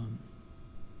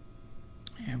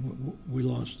 and we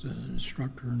lost an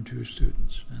instructor and 2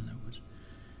 students, and it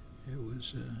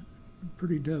was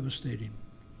pretty devastating.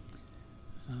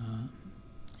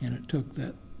 And it took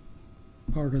that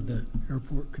part of the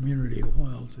airport community a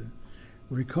while to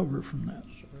recover from that.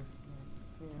 Sure.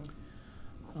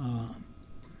 Yeah.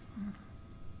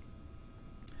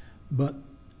 But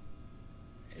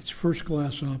it's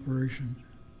first-class operation.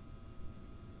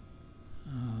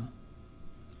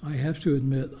 I have to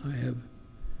admit, I have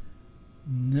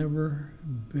never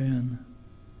been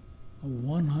a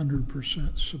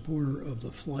 100% supporter of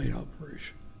the flight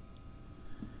operation,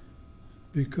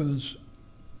 because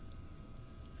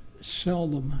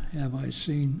seldom have I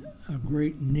seen a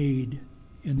great need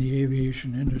in the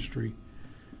aviation industry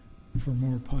for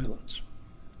more pilots.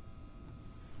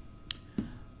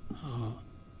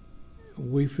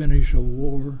 We finish a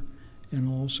war, and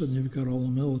all of a sudden you've got all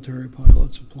the military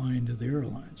pilots applying to the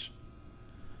airlines.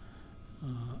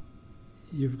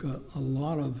 You've got a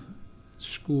lot of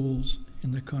schools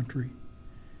in the country,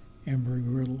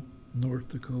 Embry-Riddle, North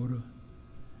Dakota,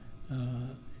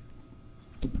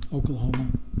 Oklahoma,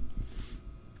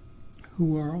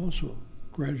 who are also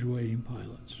graduating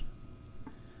pilots.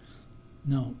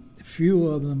 Now, few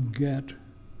of them get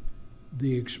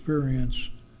the experience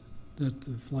that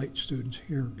the flight students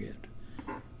here get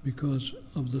because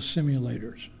of the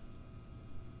simulators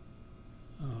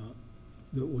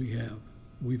that we have.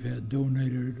 We've had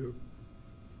donated or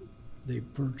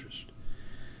they've purchased.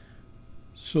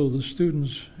 So the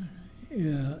students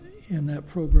in in that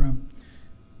program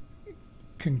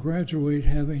can graduate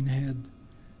having had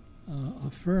a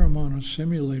fair amount of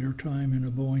simulator time in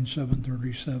a Boeing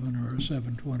 737 or a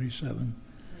 727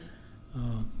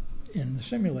 in the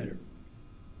simulator,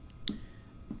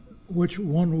 which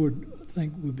one would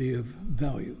think would be of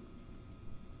value.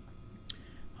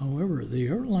 However, the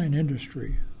airline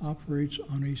industry operates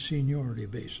on a seniority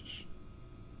basis.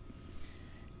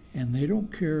 And they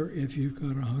don't care if you've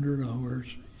got 100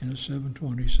 hours in a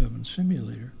 727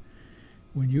 simulator.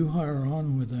 When you hire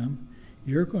on with them,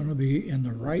 you're going to be in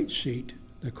the right seat,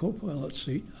 the co-pilot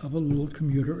seat of a little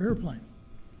commuter airplane.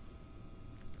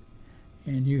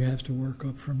 And you have to work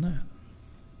up from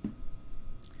that.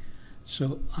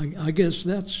 So I guess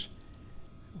that's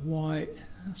why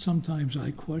sometimes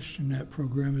I question that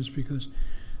program, is because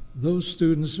those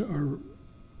students are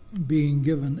being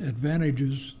given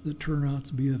advantages that turn out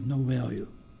to be of no value.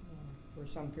 For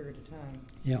some period of time.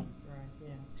 Yeah. Right,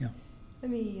 yeah. Yeah.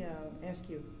 Let me ask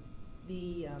you,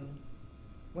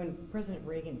 when President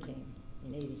Reagan came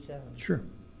in '87, Sure.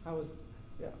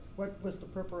 What was the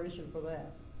preparation for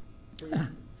that?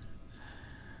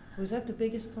 Was that the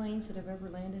biggest planes that have ever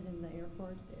landed in the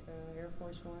airport, Air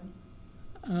Force One?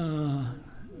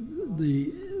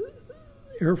 The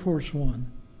Air Force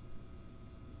One.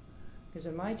 Because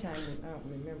in my time, I don't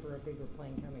remember a bigger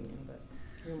plane coming in, but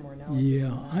you're more knowledgeable.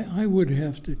 Yeah, I would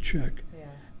have to check.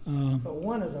 Yeah. But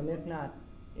one of them, if not,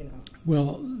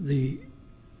 Well,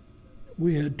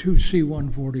 we had two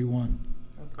C-141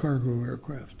 cargo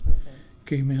aircraft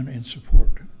came in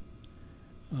support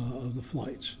of the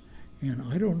flights. And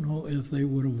I don't know if they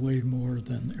would have weighed more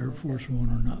than Air Force One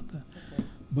or not.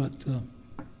 But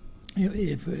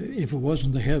if it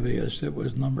wasn't the heaviest, it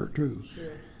was number 2.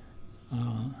 Sure.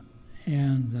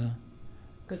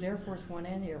 Because Air Force One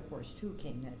and Air Force Two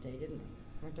came that day, didn't they?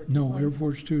 Weren't there two No, planes? Air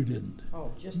Force Two didn't.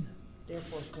 Oh, just Air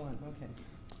Force One.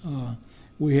 Okay.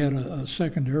 We had a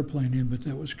second airplane in, but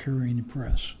that was carrying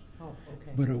press. Oh,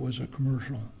 okay. But it was a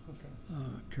commercial Okay.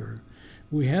 carrier.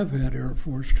 We have had Air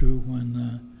Force Two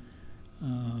when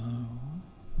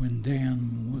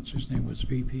Dan, what's his name, was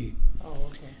VP. Oh,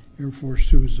 okay. Air Force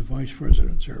Two is the vice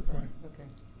president's airplane. Okay.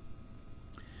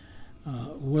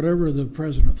 Whatever the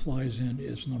president flies in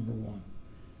is number 1.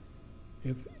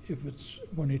 If it's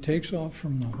when he takes off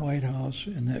from the White House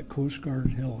in that Coast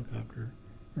Guard helicopter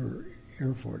or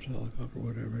Air Force helicopter,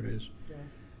 whatever it is, Yeah.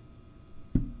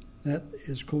 that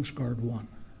is Coast Guard 1.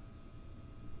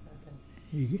 Okay.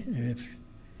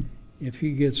 If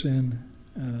he gets in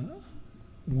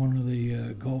one of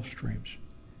the Gulf Streams,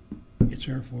 it's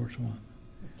Air Force One.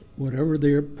 Okay. Whatever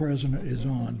the president is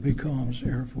on becomes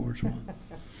Air Force One.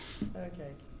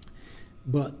 Okay.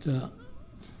 But,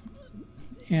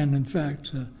 and in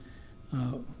fact,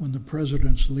 when the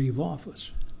presidents leave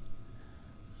office,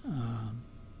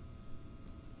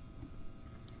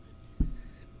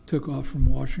 took off from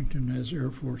Washington as Air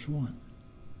Force One.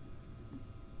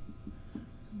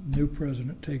 New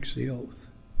president takes the oath.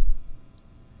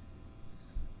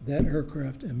 That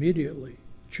aircraft immediately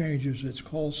changes its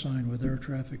call sign with air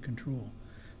traffic control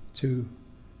to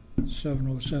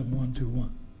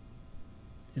 707121.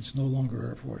 It's no longer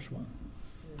Air Force One.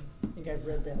 Yeah. I think I've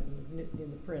read that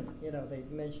in the print. They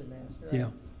mentioned that. Right? Yeah.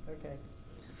 Okay.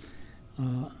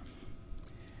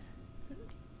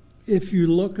 If you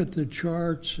look at the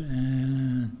charts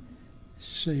and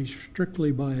say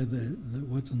strictly by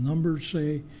what the numbers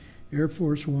say, Air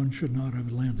Force One should not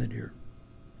have landed here.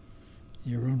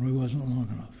 The runway wasn't long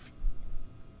enough.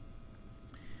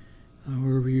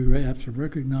 However, you have to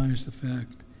recognize the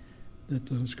fact that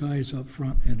those guys up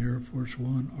front in Air Force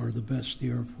One are the best the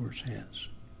Air Force has.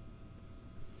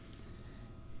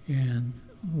 And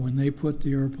when they put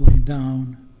the airplane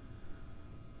down,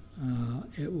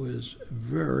 it was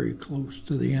very close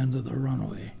to the end of the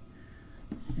runway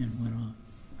and went on.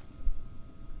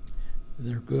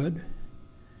 They're good.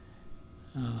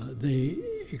 They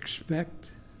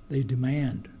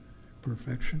demand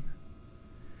perfection.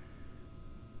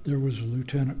 There was a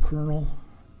lieutenant colonel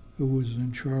who was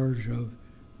in charge of,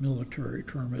 military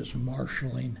term is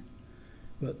marshalling,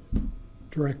 but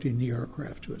directing the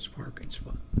aircraft to its parking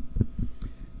spot,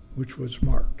 which was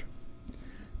marked.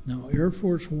 Now, Air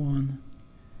Force One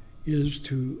is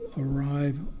to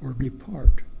arrive or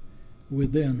depart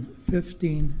within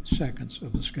 15 seconds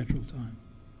of the scheduled time.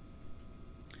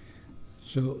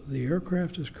 So the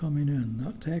aircraft is coming in,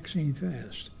 not taxiing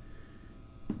fast,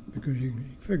 because you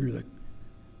figure that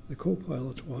the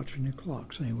co-pilot's watching the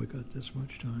clock saying, we got this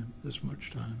much time,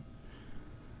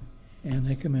 and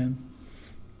they come in,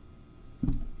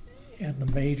 and the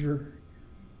major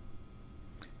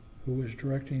who was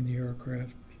directing the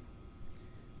aircraft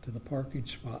to the parking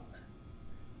spot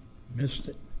missed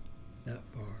it that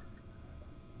far.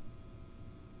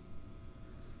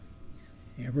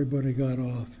 Everybody got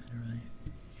off and everything,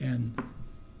 and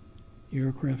the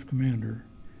aircraft commander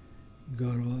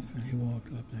got off and he walked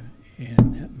up there,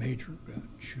 and that major got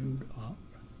chewed up.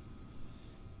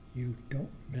 You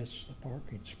don't miss the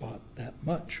parking spot that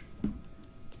much.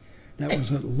 That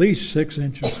was at least 6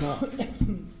 inches off.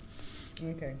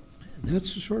 Okay.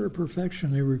 That's the sort of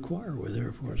perfection they require with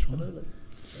Air Force One. Absolutely.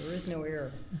 There is no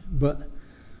error. But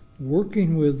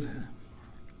working with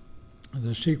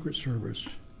the Secret Service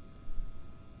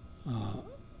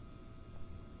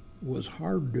was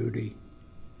hard duty,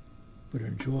 but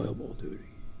enjoyable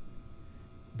duty.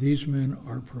 These men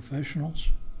are professionals.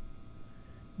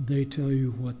 They tell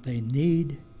you what they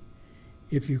need.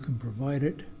 If you can provide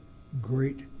it,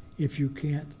 great. If you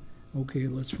can't, okay,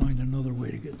 let's find another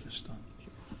way to get this done.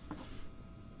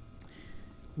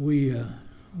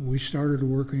 We started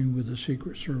working with the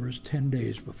Secret Service 10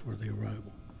 days before the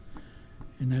arrival,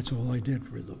 and that's all I did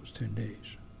for those 10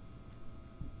 days.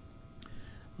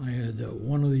 I had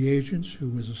one of the agents who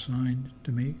was assigned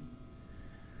to me,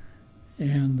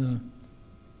 and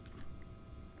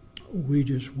we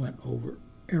just went over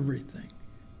everything.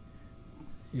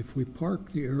 If we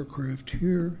park the aircraft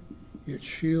here, it's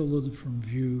shielded from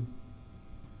view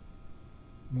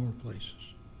more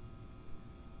places.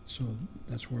 So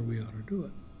that's where we ought to do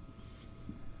it.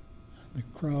 The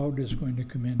crowd is going to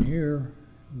come in here.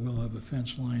 We'll have a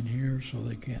fence line here so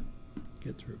they can't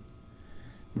get through.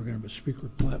 We're going to have a speaker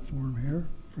platform here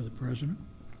for the president.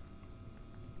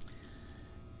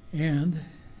 And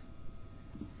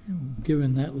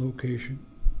given that location,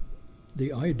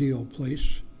 the ideal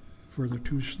place for the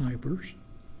two snipers,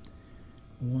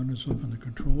 one is up in the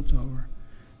control tower,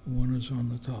 one is on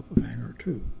the top of Hangar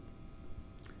 2.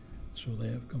 So they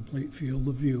have complete field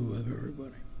of view of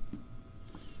everybody.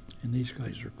 And these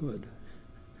guys are good.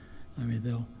 I mean,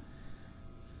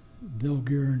 they'll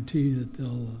guarantee that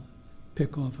they'll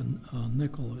pick off a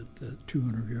nickel at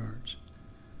 200 yards.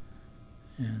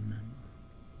 And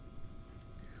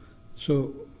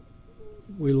so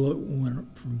we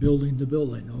went from building to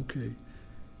building. Okay,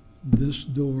 this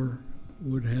door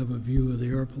would have a view of the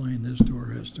airplane. This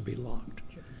door has to be locked.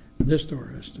 This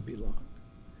door has to be locked.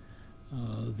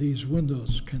 These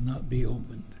windows cannot be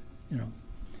opened. You know,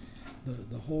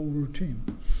 the whole routine.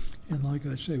 And like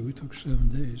I say, we took 7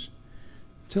 days.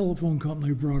 Telephone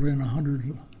company brought in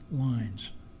 100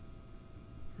 lines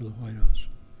for the White House.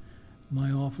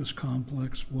 My office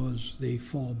complex was the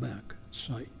fallback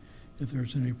site. If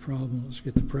there's any problem, let's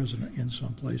get the president in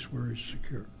someplace where he's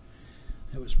secure.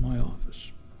 That was my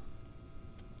office.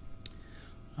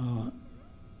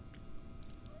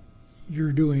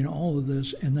 You're doing all of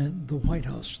this, and then the White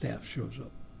House staff shows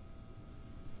up.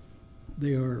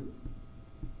 They are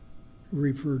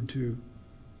referred to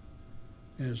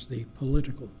as the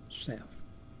political staff.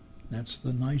 That's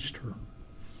the nice term.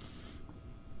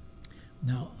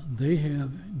 Now, they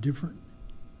have different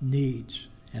needs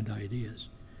and ideas.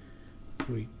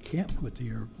 We can't put the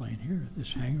airplane here.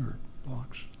 This hangar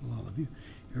blocks a lot of view.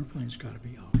 The airplane's got to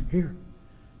be out here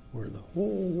where the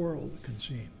whole world can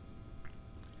see him.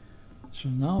 So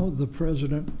now the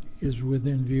president is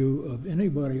within view of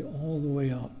anybody all the way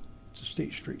out to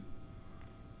State Street.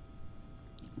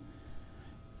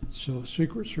 So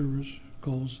Secret Service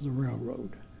calls the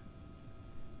railroad.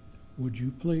 Would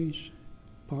you please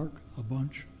park a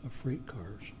bunch of freight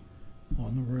cars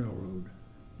on the railroad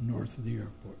north of the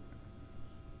airport?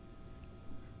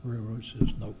 Railroad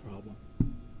says, no problem,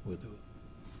 we'll do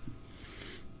it.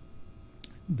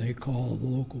 They call the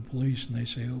local police and they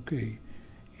say, okay,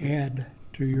 add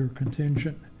to your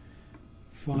contingent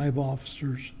 5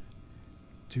 officers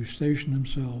to station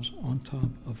themselves on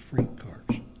top of freight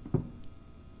cars.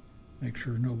 Make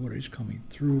sure nobody's coming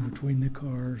through between the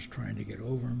cars, trying to get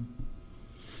over them.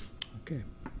 Okay.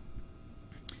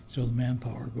 So the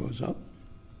manpower goes up.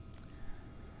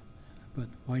 But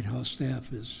White House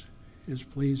staff is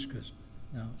pleased because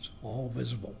now it's all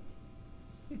visible.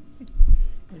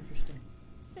 Interesting.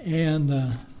 And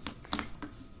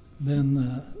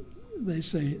then they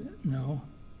say, no,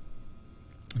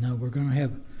 now we're going to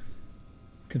have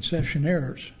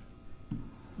concessionaires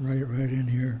right in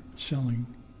here selling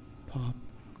pop,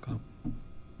 cup,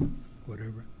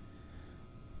 whatever.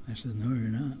 I said, no, you're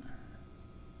not.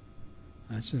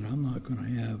 I said, I'm not going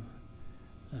to have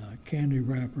candy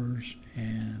wrappers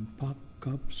and pop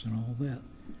cups and all that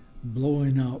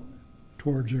blowing out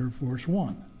towards Air Force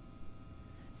One.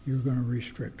 You're going to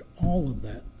restrict all of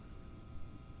that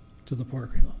to the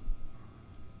parking lot.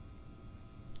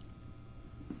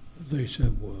 They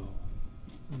said, well,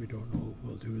 we don't know if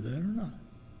we'll do that or not.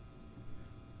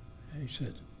 He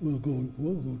said, we'll go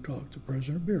talk to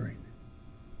President Beering.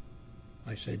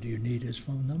 I said, do you need his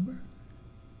phone number?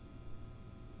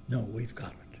 No, we've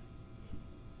got it.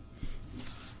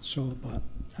 So about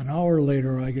an hour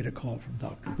later, I get a call from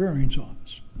Dr. Bering's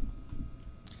office.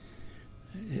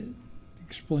 It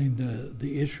explained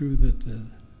the issue that the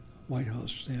White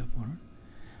House staff wanted.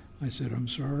 I said, I'm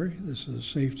sorry, this is a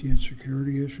safety and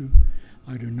security issue.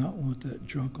 I do not want that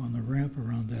junk on the ramp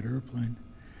around that airplane.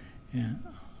 And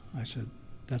I said,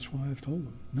 that's why I've told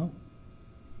them. No.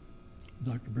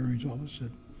 Dr. Bering's office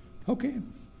said, okay.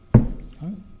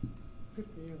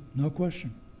 No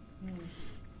question.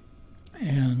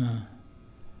 And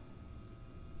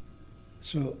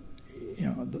so, you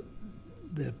know,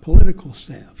 the political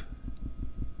staff,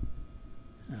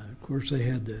 of course, they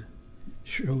had to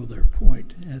show their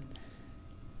point.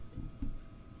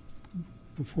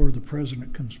 Before the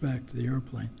president comes back to the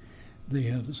airplane, they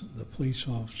have the police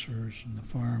officers and the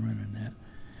firemen and that,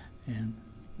 and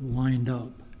lined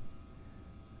up.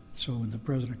 So when the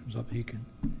president comes up, he can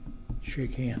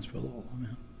shake hands with all of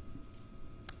them.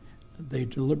 They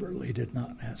deliberately did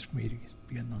not ask me to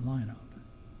be in the lineup.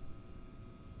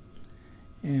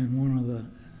 And one of the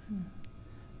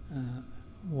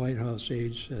White House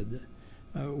aides said,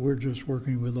 we're just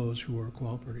working with those who are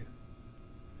cooperative.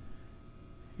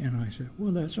 And I said,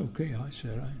 well, that's okay. I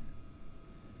said,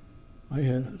 I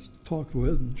had talked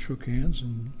with and shook hands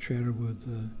and chatted with,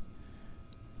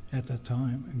 at that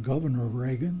time, Governor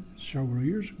Reagan several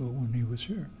years ago when he was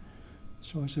here.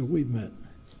 So I said, we've met.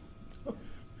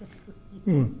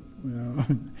 Yeah.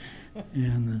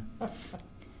 And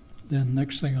then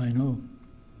next thing I know,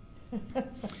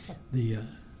 the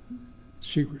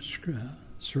Secret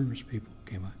Service people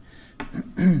came up,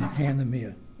 handed me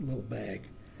a little bag,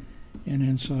 and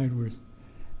inside were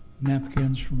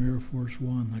napkins from Air Force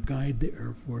One, a guide to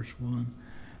Air Force One,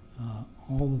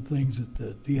 all the things that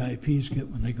the VIPs get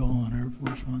when they go on Air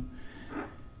Force One.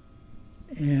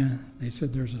 And they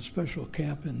said, there's a special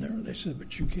cap in there. They said,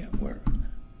 but you can't wear it.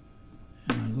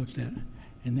 And I looked at it,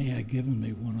 and they had given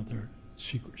me one of their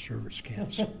Secret Service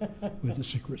caps with the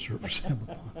Secret Service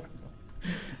emblem on it.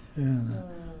 And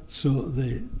so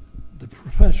the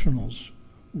professionals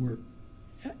were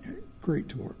great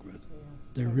to work with.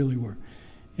 They really were.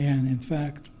 And in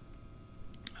fact,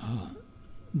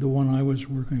 the one I was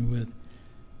working with,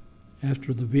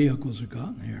 after the vehicles had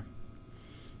gotten here,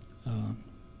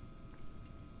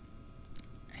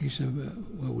 he said,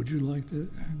 well, would you like to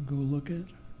go look at it?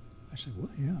 I said, well,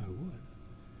 yeah, I would.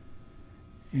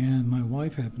 And my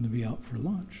wife happened to be out for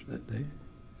lunch that day.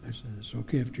 I said, it's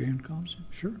okay if Jan comes?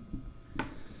 Sure.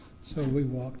 So we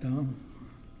walked down,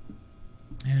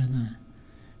 and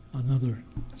another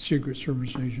Secret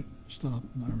Service agent stopped,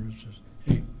 and I says,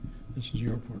 hey, this is the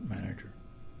airport manager.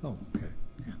 Oh, okay,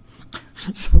 yeah.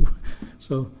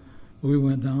 So we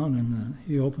went down, and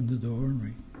he opened the door,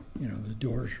 and the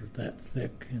doors are that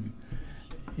thick,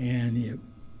 and you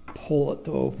pull it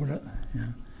to open it,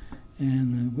 yeah.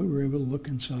 And we were able to look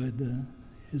inside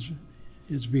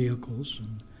his vehicles,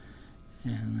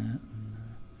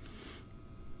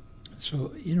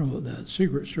 so the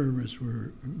Secret Service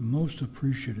were most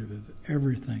appreciative of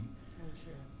everything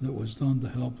that was done to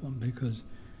help them, because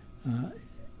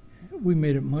we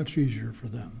made it much easier for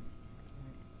them.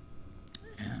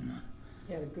 And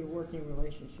you had a good working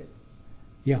relationship.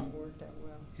 Yeah. It worked out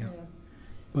well. Yeah.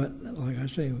 But like I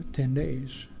say, 10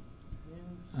 days.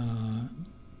 Yeah.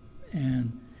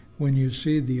 And when you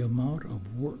see the amount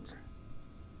of work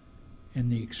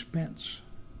and the expense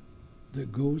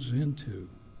that goes into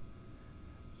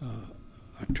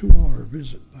a 2-hour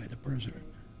visit by the president,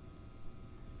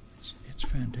 it's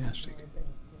fantastic.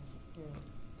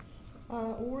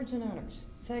 Awards and honors.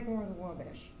 Sagamore of the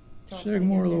Wabash.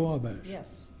 Sagamore of the Wabash.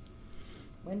 Yes.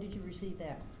 When did you receive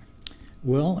that?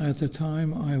 Well, at the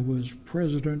time, I was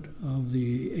president of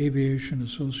the Aviation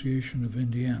Association of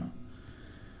Indiana,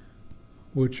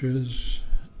 which is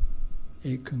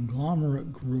a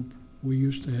conglomerate group. We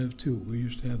used to have two. We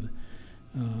used to have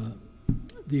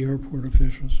the airport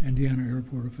officials, Indiana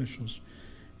airport officials,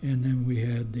 and then we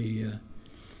had the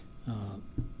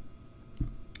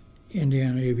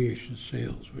Indiana Aviation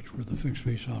Sales, which were the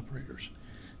fixed-base operators.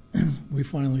 We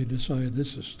finally decided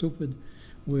this is stupid.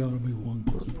 We ought to be one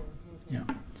group. Yeah.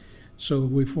 So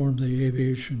we formed the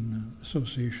Aviation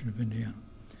Association of Indiana.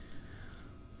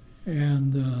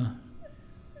 And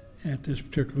at this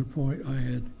particular point, I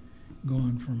had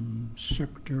gone from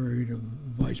secretary to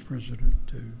vice president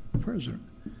to president.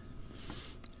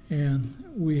 And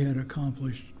we had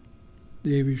accomplished,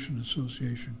 the Aviation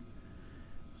Association,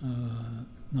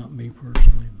 not me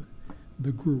personally, but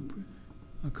the group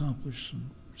accomplished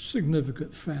some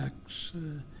significant facts.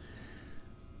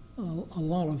 A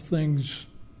lot of things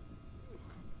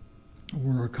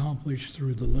were accomplished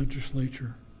through the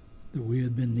legislature that we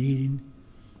had been needing.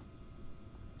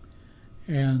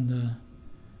 And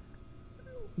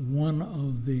one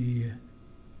of the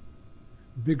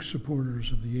big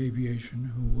supporters of the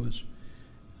aviation, who was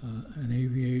an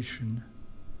aviation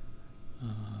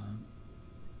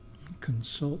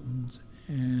consultant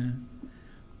and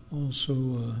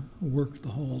also worked the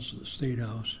halls of the State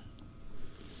House,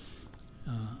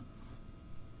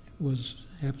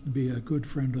 happened to be a good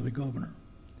friend of the governor.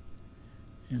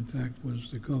 In fact,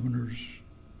 the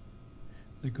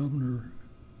governor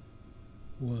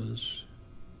was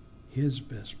his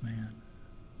best man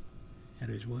at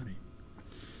his wedding.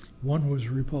 One was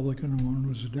a Republican and one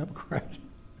was a Democrat.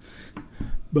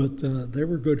 But they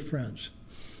were good friends.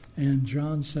 And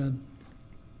John said,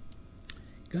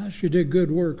 "Gosh, you did good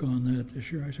work on that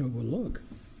this year." I said, "Well, look,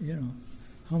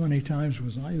 how many times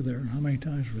was I there and how many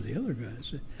times were the other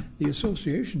guys? The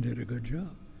association did a good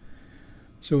job."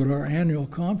 So at our annual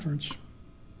conference,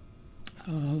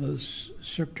 the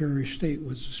Secretary of State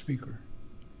was the speaker.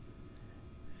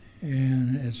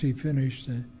 And as he finished,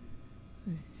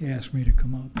 he asked me to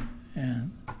come up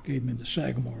and gave me the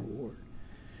Sagamore Award,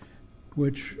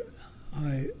 which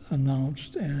I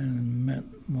announced and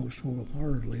meant most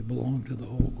wholeheartedly belonged to the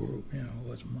whole group. It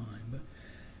wasn't mine.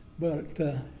 But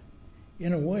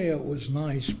in a way, it was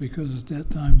nice because at that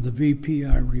time, the VP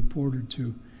I reported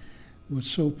to was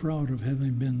so proud of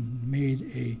having been made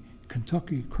a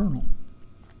Kentucky colonel.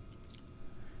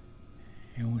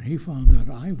 And when he found out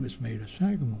I was made a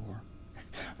Sagamore,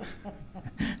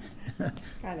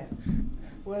 kind of,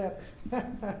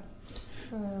 whatever.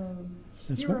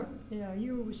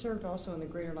 You served also in the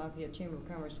Greater Lafayette Chamber of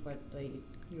Commerce, but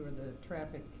you were the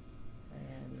traffic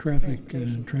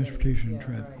and transportation.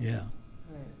 Right. Yeah.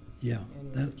 Yeah.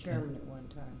 And you were the chairman at one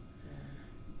time.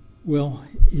 Well,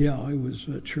 I was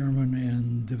chairman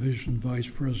and division vice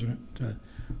president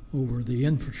over the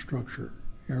infrastructure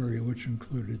area, which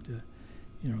included,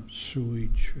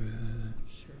 sewage,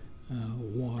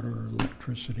 water,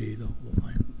 electricity, the whole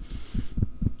line.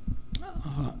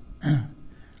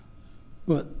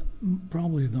 But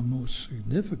probably the most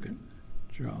significant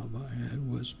job I had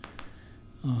was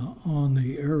on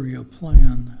the area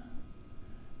plan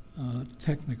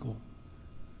technical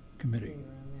committee.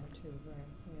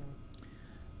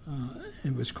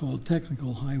 It was called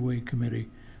Technical Highway Committee.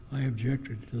 I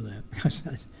objected to that. I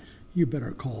said, "You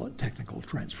better call it Technical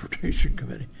Transportation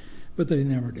Committee." But they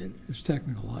never did. It's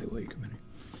Technical Highway Committee.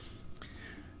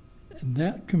 And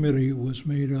that committee was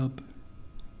made up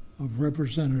of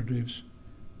representatives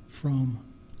from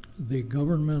the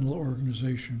governmental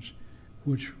organizations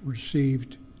which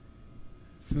received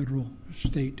federal,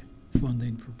 state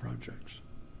funding for projects.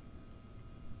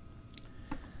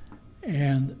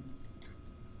 And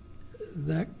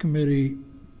that committee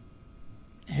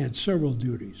had several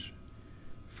duties.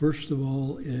 First of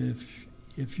all,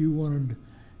 if you wanted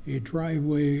a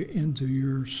driveway into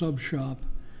your sub shop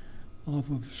off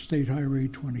of State Highway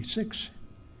 26,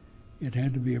 it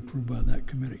had to be approved by that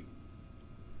committee.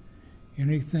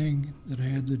 Anything that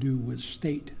had to do with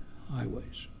state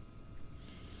highways.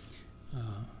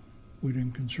 We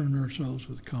didn't concern ourselves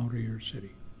with county or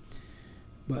city.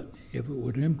 But if it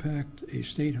would impact a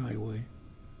state highway,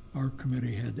 our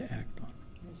committee had to act on it.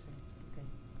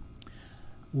 Okay.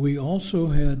 We also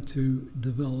had to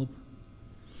develop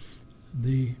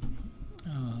the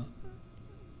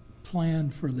plan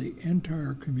for the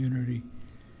entire community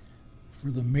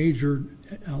for the major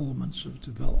elements of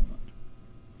development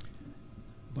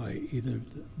by either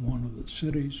one of the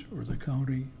cities or the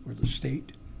county or the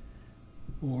state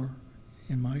or,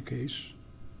 in my case,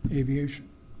 aviation.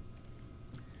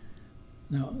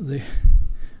 Now,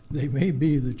 they may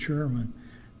be the chairman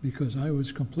because I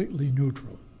was completely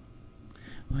neutral.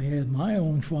 I had my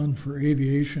own fund for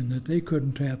aviation that they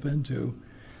couldn't tap into,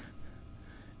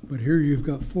 but here you've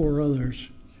got four others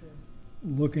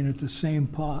looking at the same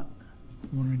pot,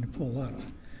 wanting to pull that up.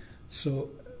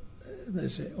 So they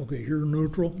say, "Okay, you're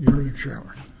neutral, you're the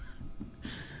chairman."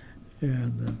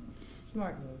 And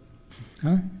smart move.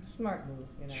 Huh? Smart move.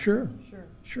 Sure.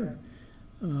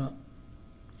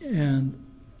 And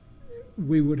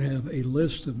we would have a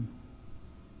list of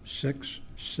 6,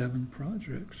 7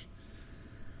 projects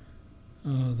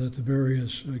that the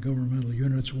various governmental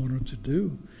units wanted to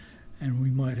do, and we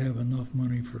might have enough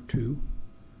money for 2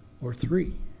 or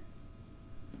 3.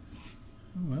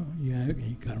 Well, you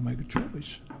got to make a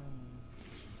choice.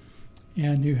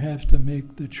 And you have to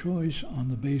make the choice on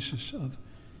the basis of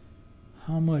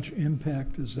how much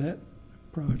impact does that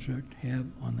project have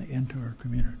on the entire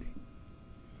community?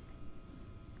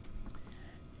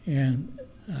 And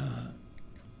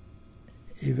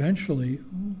eventually,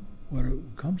 what it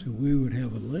would come to, we would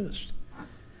have a list.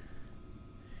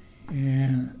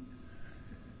 And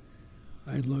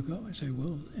I'd look up and say,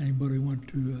 well, anybody want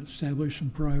to establish some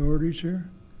priorities here?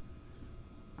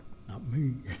 Not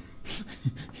me.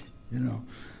 You know,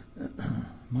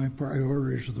 my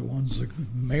priorities are the ones the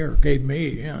mayor gave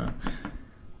me. Yeah.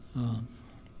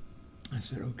 I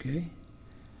said, okay,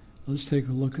 let's take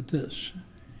a look at this.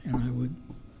 And I would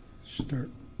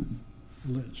start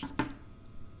the list.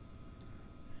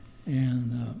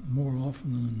 And more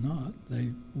often than not,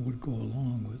 they would go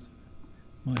along with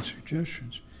my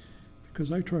suggestions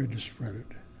because I tried to spread it,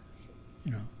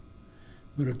 you know.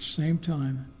 But at the same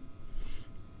time,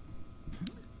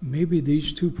 maybe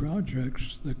these two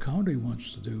projects the county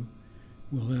wants to do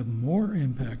will have more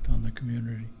impact on the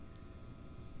community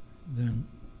than,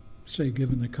 say,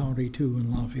 giving the county two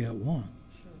and Lafayette one.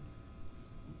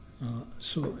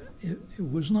 So it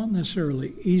was not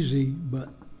necessarily easy, but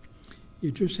you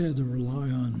just had to rely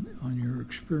on your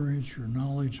experience, your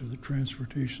knowledge of the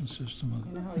transportation system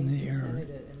in the area. And how you presented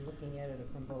it and looking at it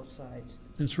from both sides.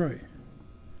 That's right.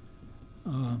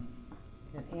 And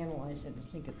analyze it and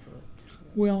think it through.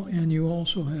 Well, and you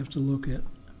also have to look at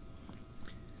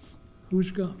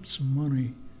who's got some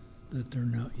money that they're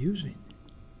not using.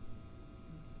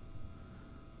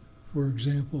 For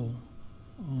example,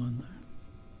 on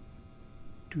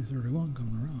 231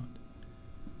 coming around,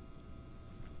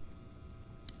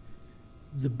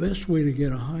 the best way to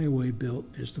get a highway built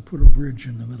is to put a bridge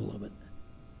in the middle of it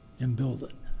and build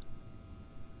it.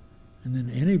 And then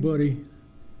anybody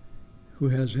who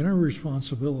has any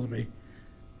responsibility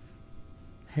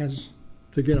has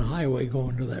to get a highway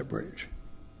going to that bridge.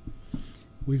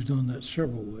 We've done that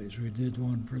several ways. We did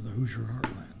one for the Hoosier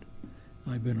Heartland.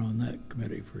 I've been on that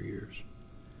committee for years.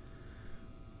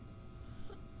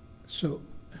 So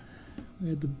we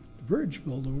had the bridge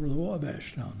built over the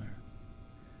Wabash down there.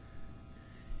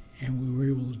 And we were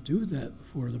able to do that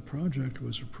before the project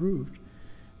was approved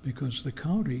because the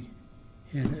county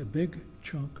had a big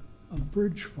chunk of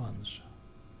bridge funds.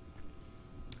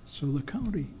 So the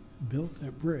county built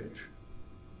that bridge.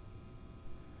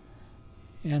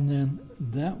 And then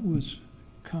that was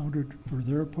counted for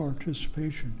their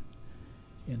participation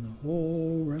in the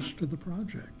whole rest of the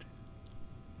project.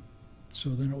 So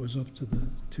then it was up to the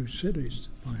two cities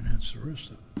to finance the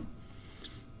rest of it.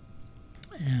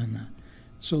 And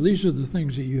so these are the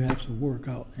things that you have to work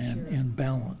out and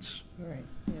balance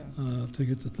to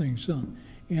get the things done.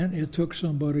 And it took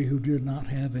somebody who did not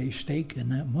have a stake in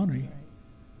that money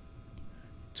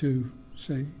to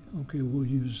say, okay, we'll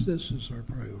use this as our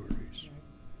priorities.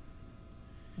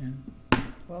 And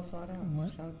well thought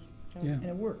out. Sounds, and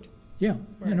it worked. Yeah,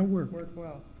 and it worked. Worked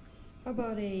well. How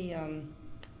about do you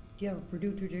have a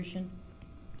Purdue tradition?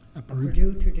 A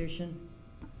Purdue tradition?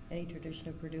 Any tradition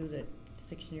of Purdue that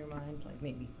sticks in your mind, like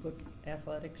maybe good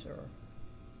athletics, or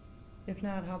if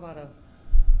not, how about a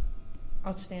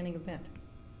outstanding event?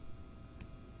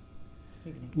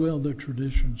 Well, the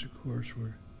traditions, of course,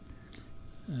 were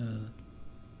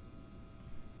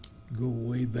go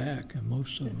way back, and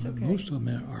most of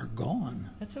them are gone.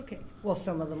 That's okay. Well,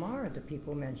 some of them are that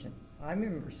people mention. I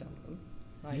remember some of them,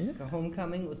 like the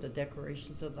homecoming with the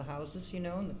decorations of the houses, you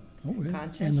know, and the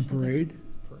contest. And the parade.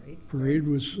 Parade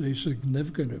right. was a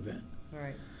significant event. All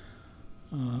right.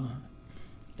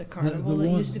 The carnival that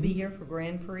used to be here for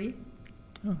Grand Prix.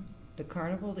 Huh. The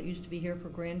carnival that used to be here for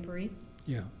Grand Prix.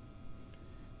 Yeah.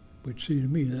 But see, to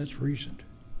me, that's recent.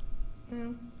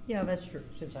 Well, yeah, that's true.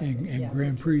 Since and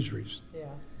Grand Prix recent. Yeah.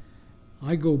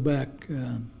 I go back.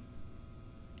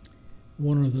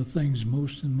 One of the things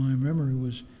most in my memory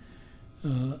was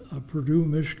a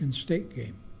Purdue-Michigan State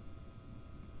game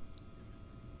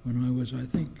when I was, I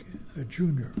think, a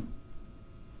junior.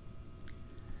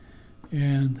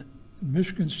 And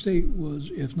Michigan State was,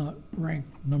 if not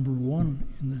ranked number one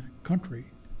in the country,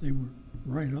 they were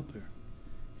right up there.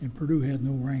 And Purdue had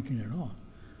no ranking at all.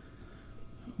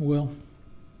 Well,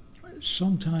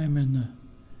 sometime in the,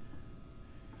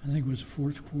 I think it was the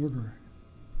fourth quarter,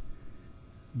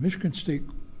 Michigan State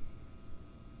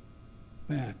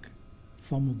back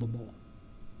fumbled the ball.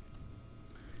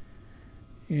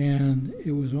 And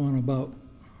it was on about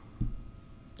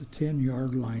the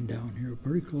 10-yard line down here,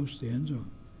 pretty close to the end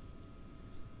zone.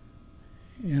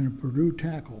 And a Purdue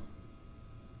tackle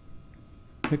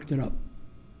picked it up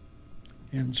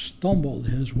and stumbled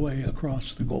his way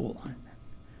across the goal line.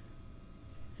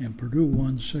 And Purdue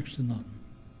won 6-0.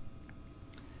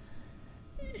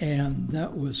 And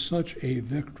that was such a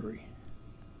victory.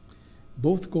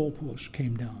 both goalposts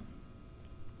came down.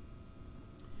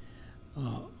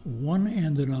 One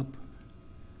ended up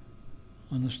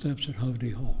on the steps at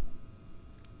Hovde Hall.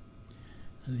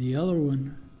 The other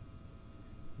one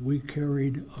we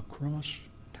carried across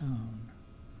town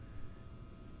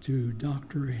to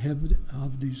Dr.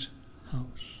 Hovde's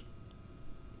house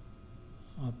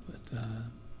up at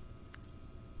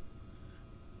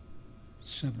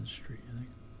 7th Street, I think.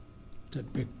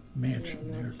 That big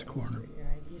mansion there at the corner. Street. Yeah,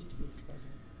 it used to be the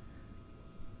president.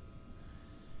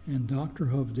 And Dr.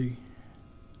 Hovde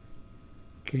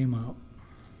came out.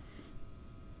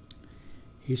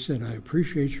 He said, I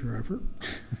appreciate your effort,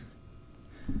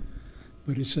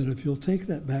 but he said, if you'll take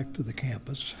that back to the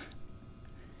campus,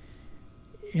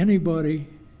 anybody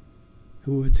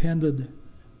who attended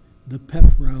the pep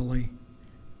rally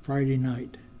Friday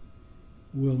night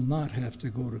will not have to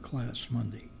go to class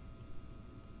Monday.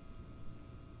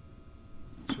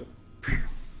 So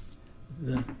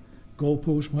the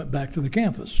goalpost went back to the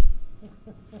campus.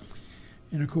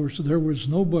 And of course, there was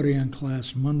nobody in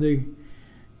class Monday,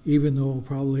 even though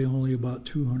probably only about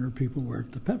 200 people were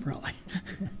at the pep rally.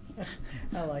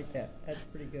 I like that. That's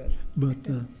pretty good. But,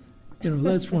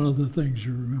 that's one of the things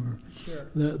you remember. Sure.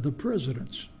 The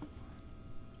presidents.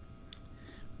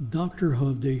 Dr.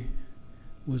 Hovde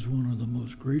was one of the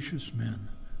most gracious men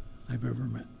I've ever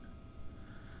met.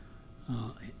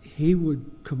 He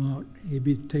would come out, he'd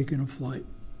be taking a flight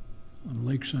on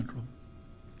Lake Central,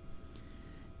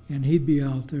 and he'd be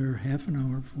out there half an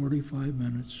hour, 45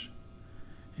 minutes,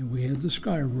 and we had the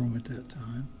Sky Room at that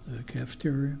time, the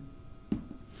cafeteria,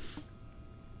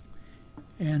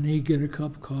 and he'd get a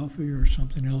cup of coffee or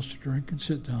something else to drink and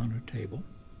sit down at a table.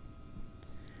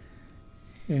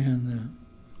 And,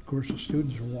 of course, the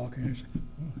students are walking in and say,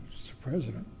 oh, it's the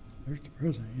president. There's the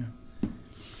president, yeah.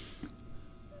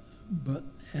 But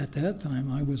at that time,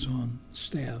 I was on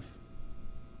staff,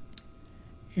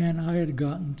 and I had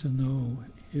gotten to know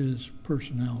his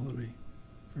personality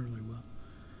fairly well.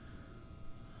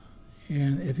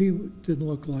 And if he didn't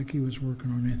look like he was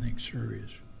working on anything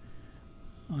serious,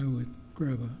 I would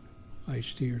grab a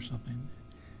iced tea or something,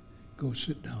 go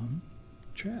sit down,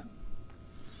 chat.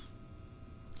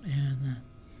 And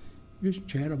just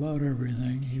chat about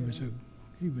everything. He was a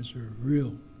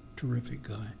real terrific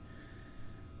guy.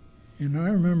 And I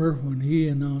remember when he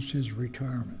announced his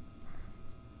retirement,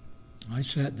 I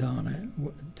sat down at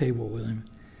a table with him,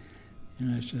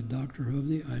 and I said, Dr.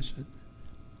 Hovde, I said,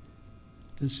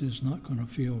 this is not going to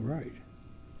feel right.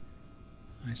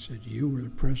 I said, you were the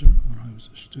president when I was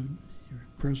a student. You were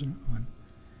the president when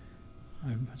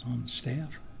I was on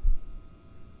staff.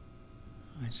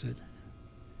 I said,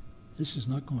 this is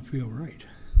not going to feel right.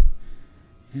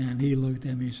 And he looked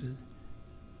at me and said,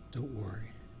 don't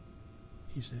worry.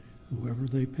 He said, whoever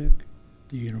they pick,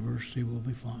 the university will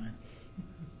be fine.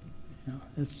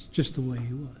 That's just the way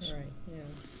he was. Right,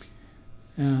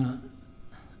 yeah.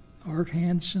 Art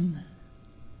Hansen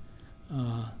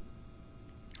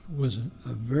was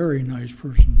a very nice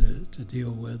person to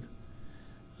deal with.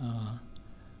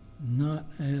 Not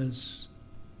as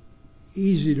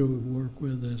easy to work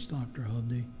with as Dr.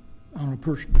 Hovde on a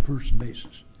person-to-person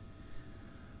basis.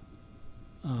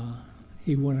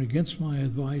 He went against my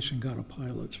advice and got a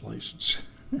pilot's license.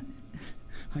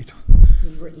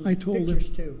 I told him,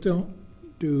 too. don't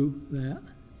do that.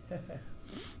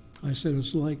 I said,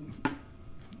 it's like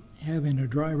having a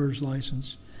driver's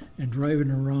license and driving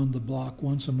around the block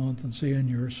once a month and saying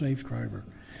you're a safe driver.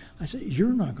 I said,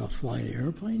 you're not going to fly the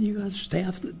airplane. You got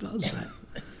staff that does that.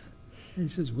 And he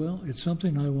says, well, it's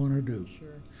something I want to do.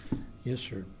 Sure. Yes,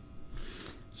 sir.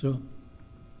 So,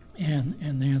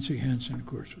 and Nancy Hansen, of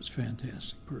course, was a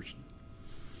fantastic person.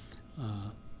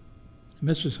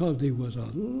 Mrs. Hovde was a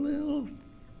little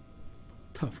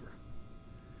tougher.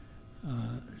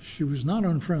 She was not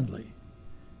unfriendly,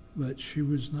 but she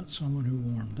was not someone who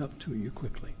warmed up to you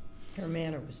quickly. Her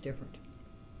manner was different.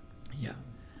 Yeah.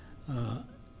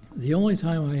 The only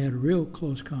time I had a real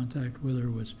close contact with her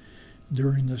was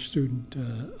during the student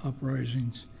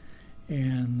uprisings,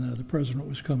 and the president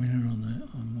was coming in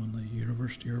on one of the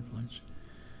university airplanes,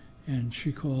 and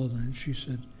she called and she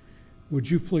said, would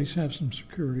you please have some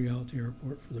security out at the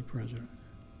airport for the president?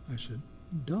 I said,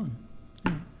 done.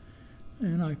 Yeah.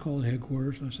 And I called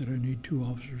headquarters. I said, I need 2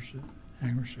 officers at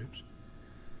Hangar 6.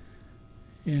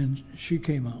 And she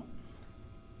came out.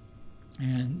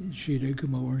 And she did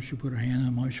come over and she put her hand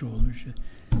on my shoulder and she said,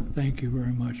 thank you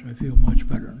very much. I feel much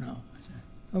better now. I said,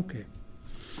 okay.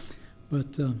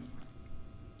 But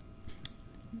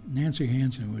Nancy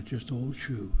Hansen was just old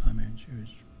shoe. I mean,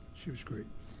 she was great.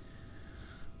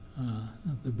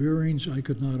 The Beerings, I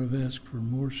could not have asked for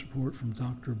more support from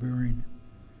Dr. Beering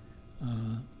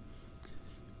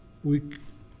we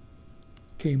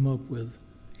came up with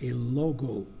a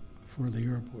logo for the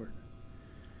airport.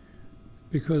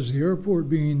 Because the airport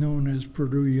being known as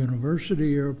Purdue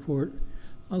University Airport,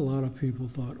 a lot of people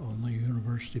thought only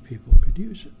university people could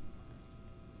use it.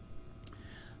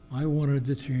 I wanted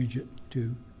to change it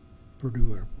to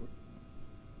Purdue Airport.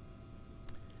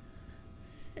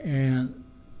 And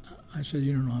I said,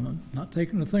 I'm not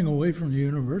taking the thing away from the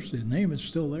university. The name is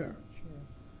still there.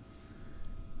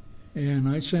 Sure. And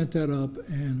I sent that up,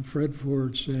 and Fred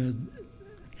Ford said,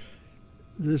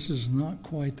 this is not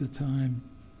quite the time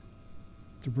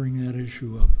to bring that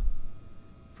issue up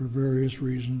for various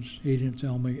reasons. He didn't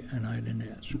tell me, and I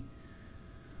didn't ask.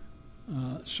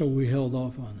 So we held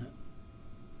off on that.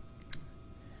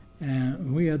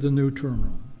 And we had the new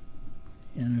terminal,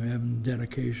 and we were having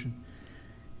dedication,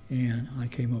 and I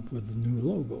came up with the new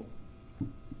logo.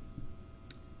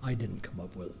 I didn't come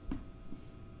up with it.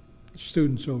 The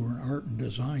students over in art and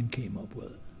design came up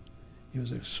with it. It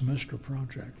was a semester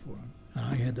project for them, and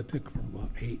I had to pick from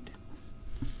about 8.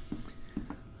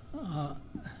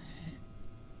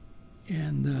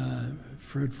 And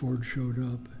Fred Ford showed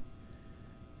up,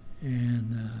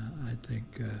 and I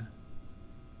think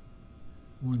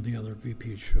one of the other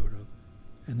VPs showed up,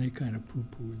 and they kind of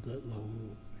poo-pooed that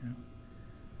logo.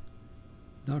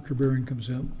 Dr. Beering comes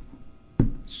up,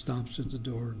 stops at the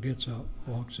door, gets out,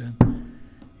 walks in.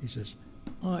 He says,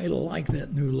 I like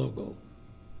that new logo.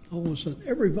 All of a sudden,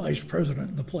 every vice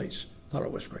president in the place thought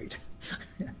it was great.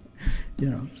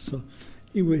 So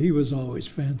he was always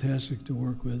fantastic to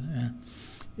work with, and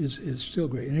is still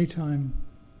great. Anytime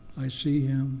I see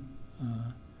him,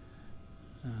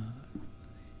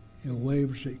 he'll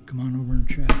wave or say, come on over and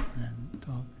chat and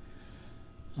talk.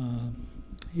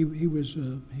 He was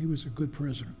a good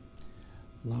president.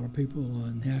 A lot of people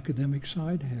on the academic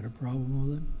side had a problem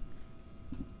with him.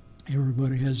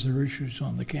 Everybody has their issues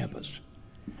on the campus.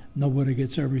 Nobody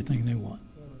gets everything they want.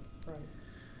 Right.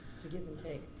 It's a give and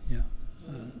take. Yeah.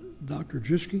 Dr.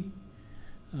 Jiske,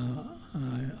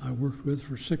 I worked with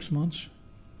for 6 months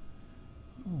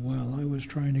while I was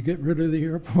trying to get rid of the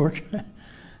airport.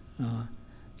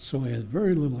 So I had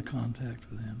very little contact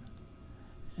with him,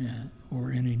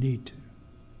 or any need to.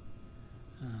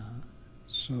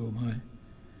 So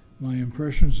my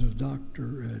impressions of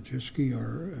Dr. Jiske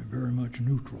are very much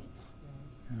neutral.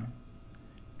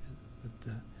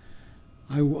 But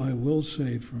I will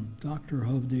say, from Dr.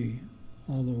 Hovde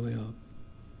all the way up,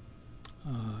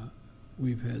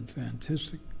 we've had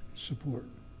fantastic support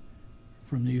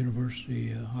from the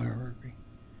university hierarchy,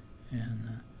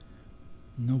 and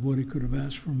nobody could have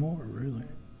asked for more, really.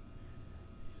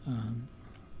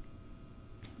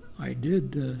 I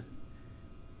did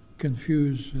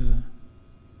confuse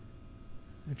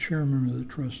a chairman of the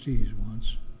trustees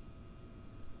once.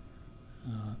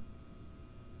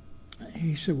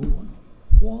 He said, well,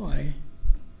 why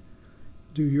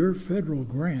do your federal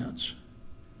grants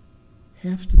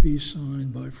have to be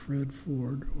signed by Fred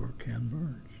Ford or Ken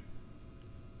Burns?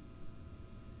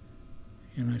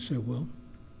 And I said, well,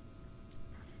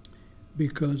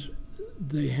 because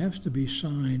they have to be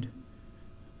signed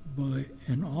by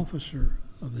an officer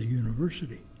of the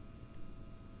university.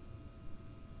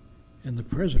 And the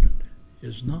president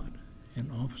is not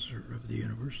an officer of the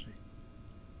university.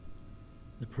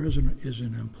 The president is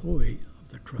an employee of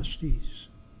the trustees.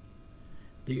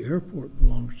 The airport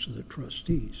belongs to the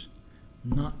trustees,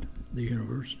 not the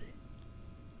university.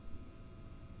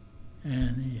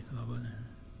 And he thought, well,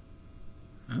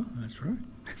 oh, that's right.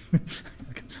 I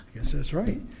guess that's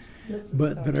right.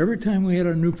 But every time we had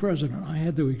a new president, I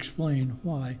had to explain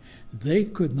why they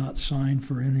could not sign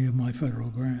for any of my federal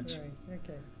grants. Right,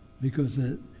 okay. Because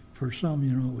for some,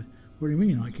 what do you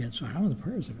mean I can't sign? I'm the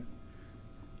president.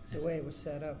 The way it was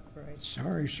set up, right?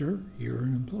 Sorry, sir, you're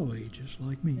an employee just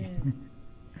like me. Yeah.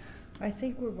 I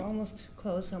think we're almost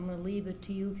close. I'm going to leave it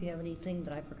to you if you have anything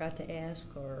that I forgot to ask,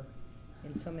 or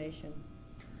in summation.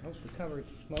 I hope we covered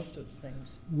most of the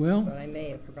things. Well, but I may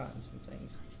have forgotten some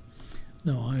things.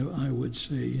 No, I would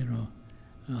say,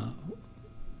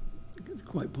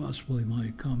 quite possibly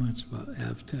my comments about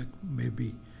AvTech may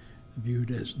be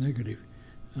viewed as negative.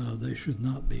 They should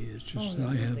not be. It's just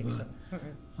I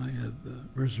have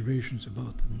reservations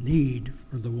about the need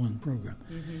for the one program.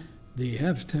 Mm-hmm. The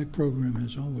AvTech program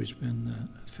has always been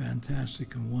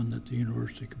fantastic, and one that the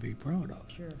university could be proud of.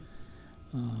 Sure.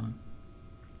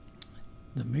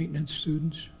 The maintenance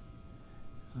students,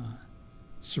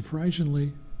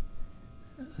 surprisingly,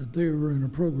 they were in a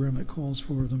program that calls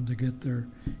for them to get their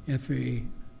FAA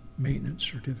maintenance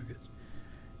certificates,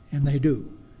 and they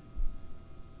do.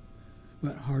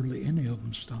 But hardly any of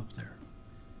them stop there.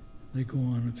 they go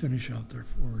on and finish out their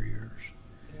 4 years.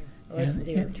 Okay. Well, that's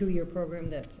their 2-year program,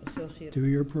 that associate?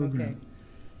 2-year program. Okay.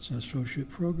 It's an associate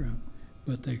program,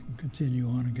 but they can continue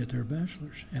on and get their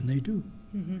bachelor's, and they do.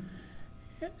 Mm-hmm.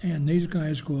 And these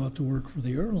guys go out to work for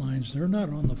the airlines. They're not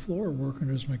on the floor working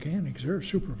as mechanics. They're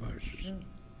supervisors. Yeah.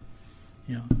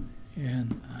 Yeah.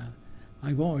 And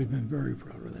I've always been very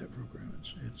proud of that program.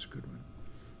 It's a good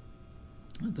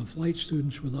one. The flight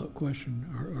students, without question,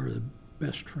 are the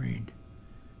best trained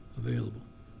available.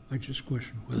 I just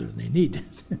question whether they need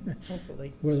it.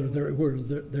 Hopefully. whether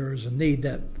there is a need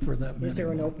for that many. Is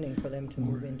there an more. opening for them to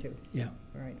move into? Yeah.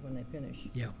 Right, when they finish.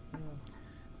 Yeah.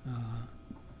 Yeah.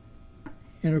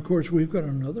 And of course, we've got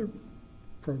another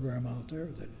program out there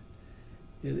that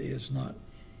it is not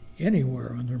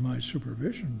anywhere under my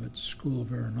supervision, but School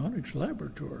of Aeronautics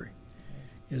Laboratory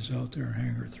is out there in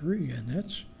Hangar 3, and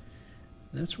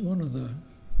that's one of the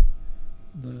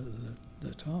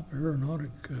top aeronautic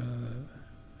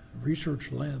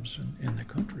research labs in the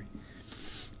country.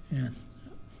 And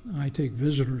I take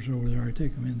visitors over there. I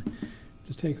take them in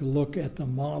to take a look at the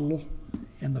model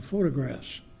and the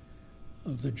photographs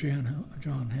of the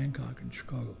John Hancock in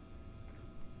Chicago.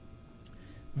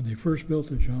 When they first built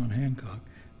the John Hancock,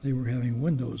 they were having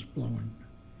windows blown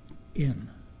in,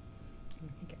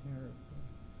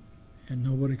 and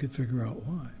nobody could figure out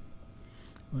why.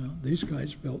 Well, these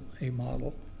guys built a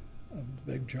model of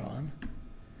the Big John,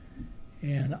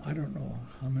 and I don't know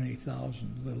how many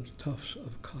thousand little tufts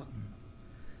of cotton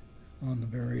on the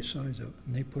various sides of it,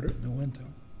 and they put it in the wind tunnel.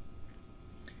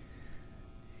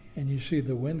 And you see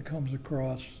the wind comes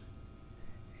across,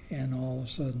 and all of a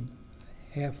sudden,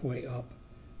 halfway up,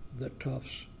 the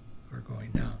tufts are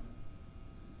going down.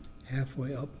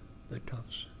 Halfway up, the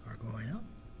tufts are going up.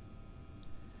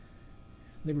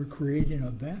 They were creating a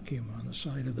vacuum on the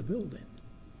side of the building.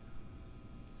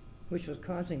 Which was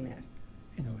causing that?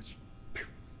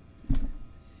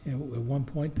 At one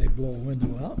point they blow a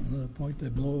window out, and at another point they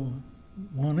blow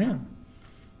one in.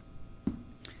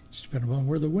 It's depending on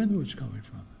where the wind was coming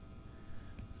from.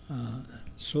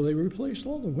 So they replaced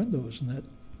all the windows in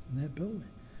that building.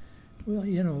 Well,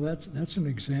 that's an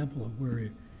example of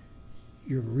where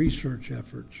your research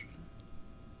efforts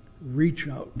reach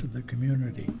out to the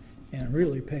community and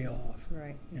really pay off.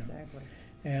 Right, exactly.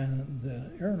 And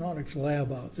the aeronautics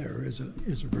lab out there is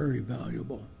a very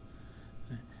valuable.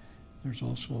 There's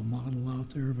also a model out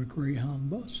there of a Greyhound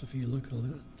bus. If you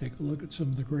take a look at some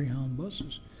of the Greyhound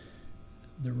buses,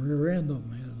 the rear end of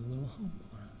them had a little hump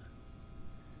on it,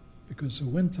 because the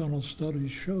wind tunnel studies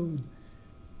showed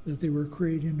that they were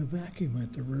creating a vacuum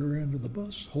at the rear end of the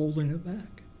bus, holding it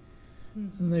back.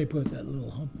 Mm-hmm. And they put that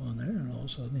little hump on there, and all of a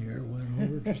sudden the air went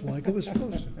over just like it was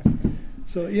supposed to.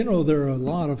 So, there are a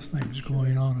lot of things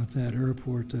going on at that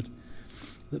airport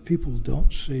that people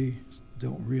don't see,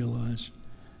 don't realize.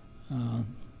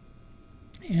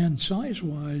 And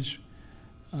size-wise,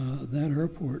 that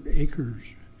airport,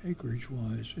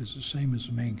 acreage-wise, is the same as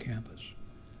the main campus,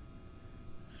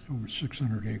 over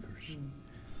 600 acres.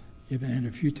 And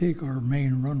if you take our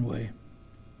main runway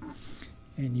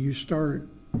and you start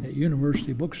at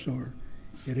University Bookstore,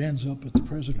 it ends up at the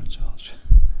President's House.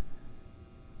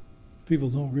 People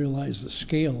don't realize the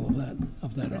scale of that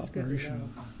That's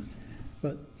operation.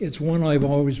 But it's one I've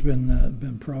always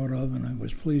been proud of, and I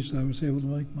was pleased I was able to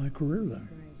make my career there.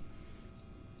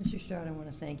 Right. Mr. Stroud, I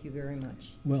want to thank you very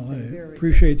much. Well, I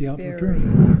appreciate the opportunity.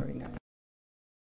 Very, very nice.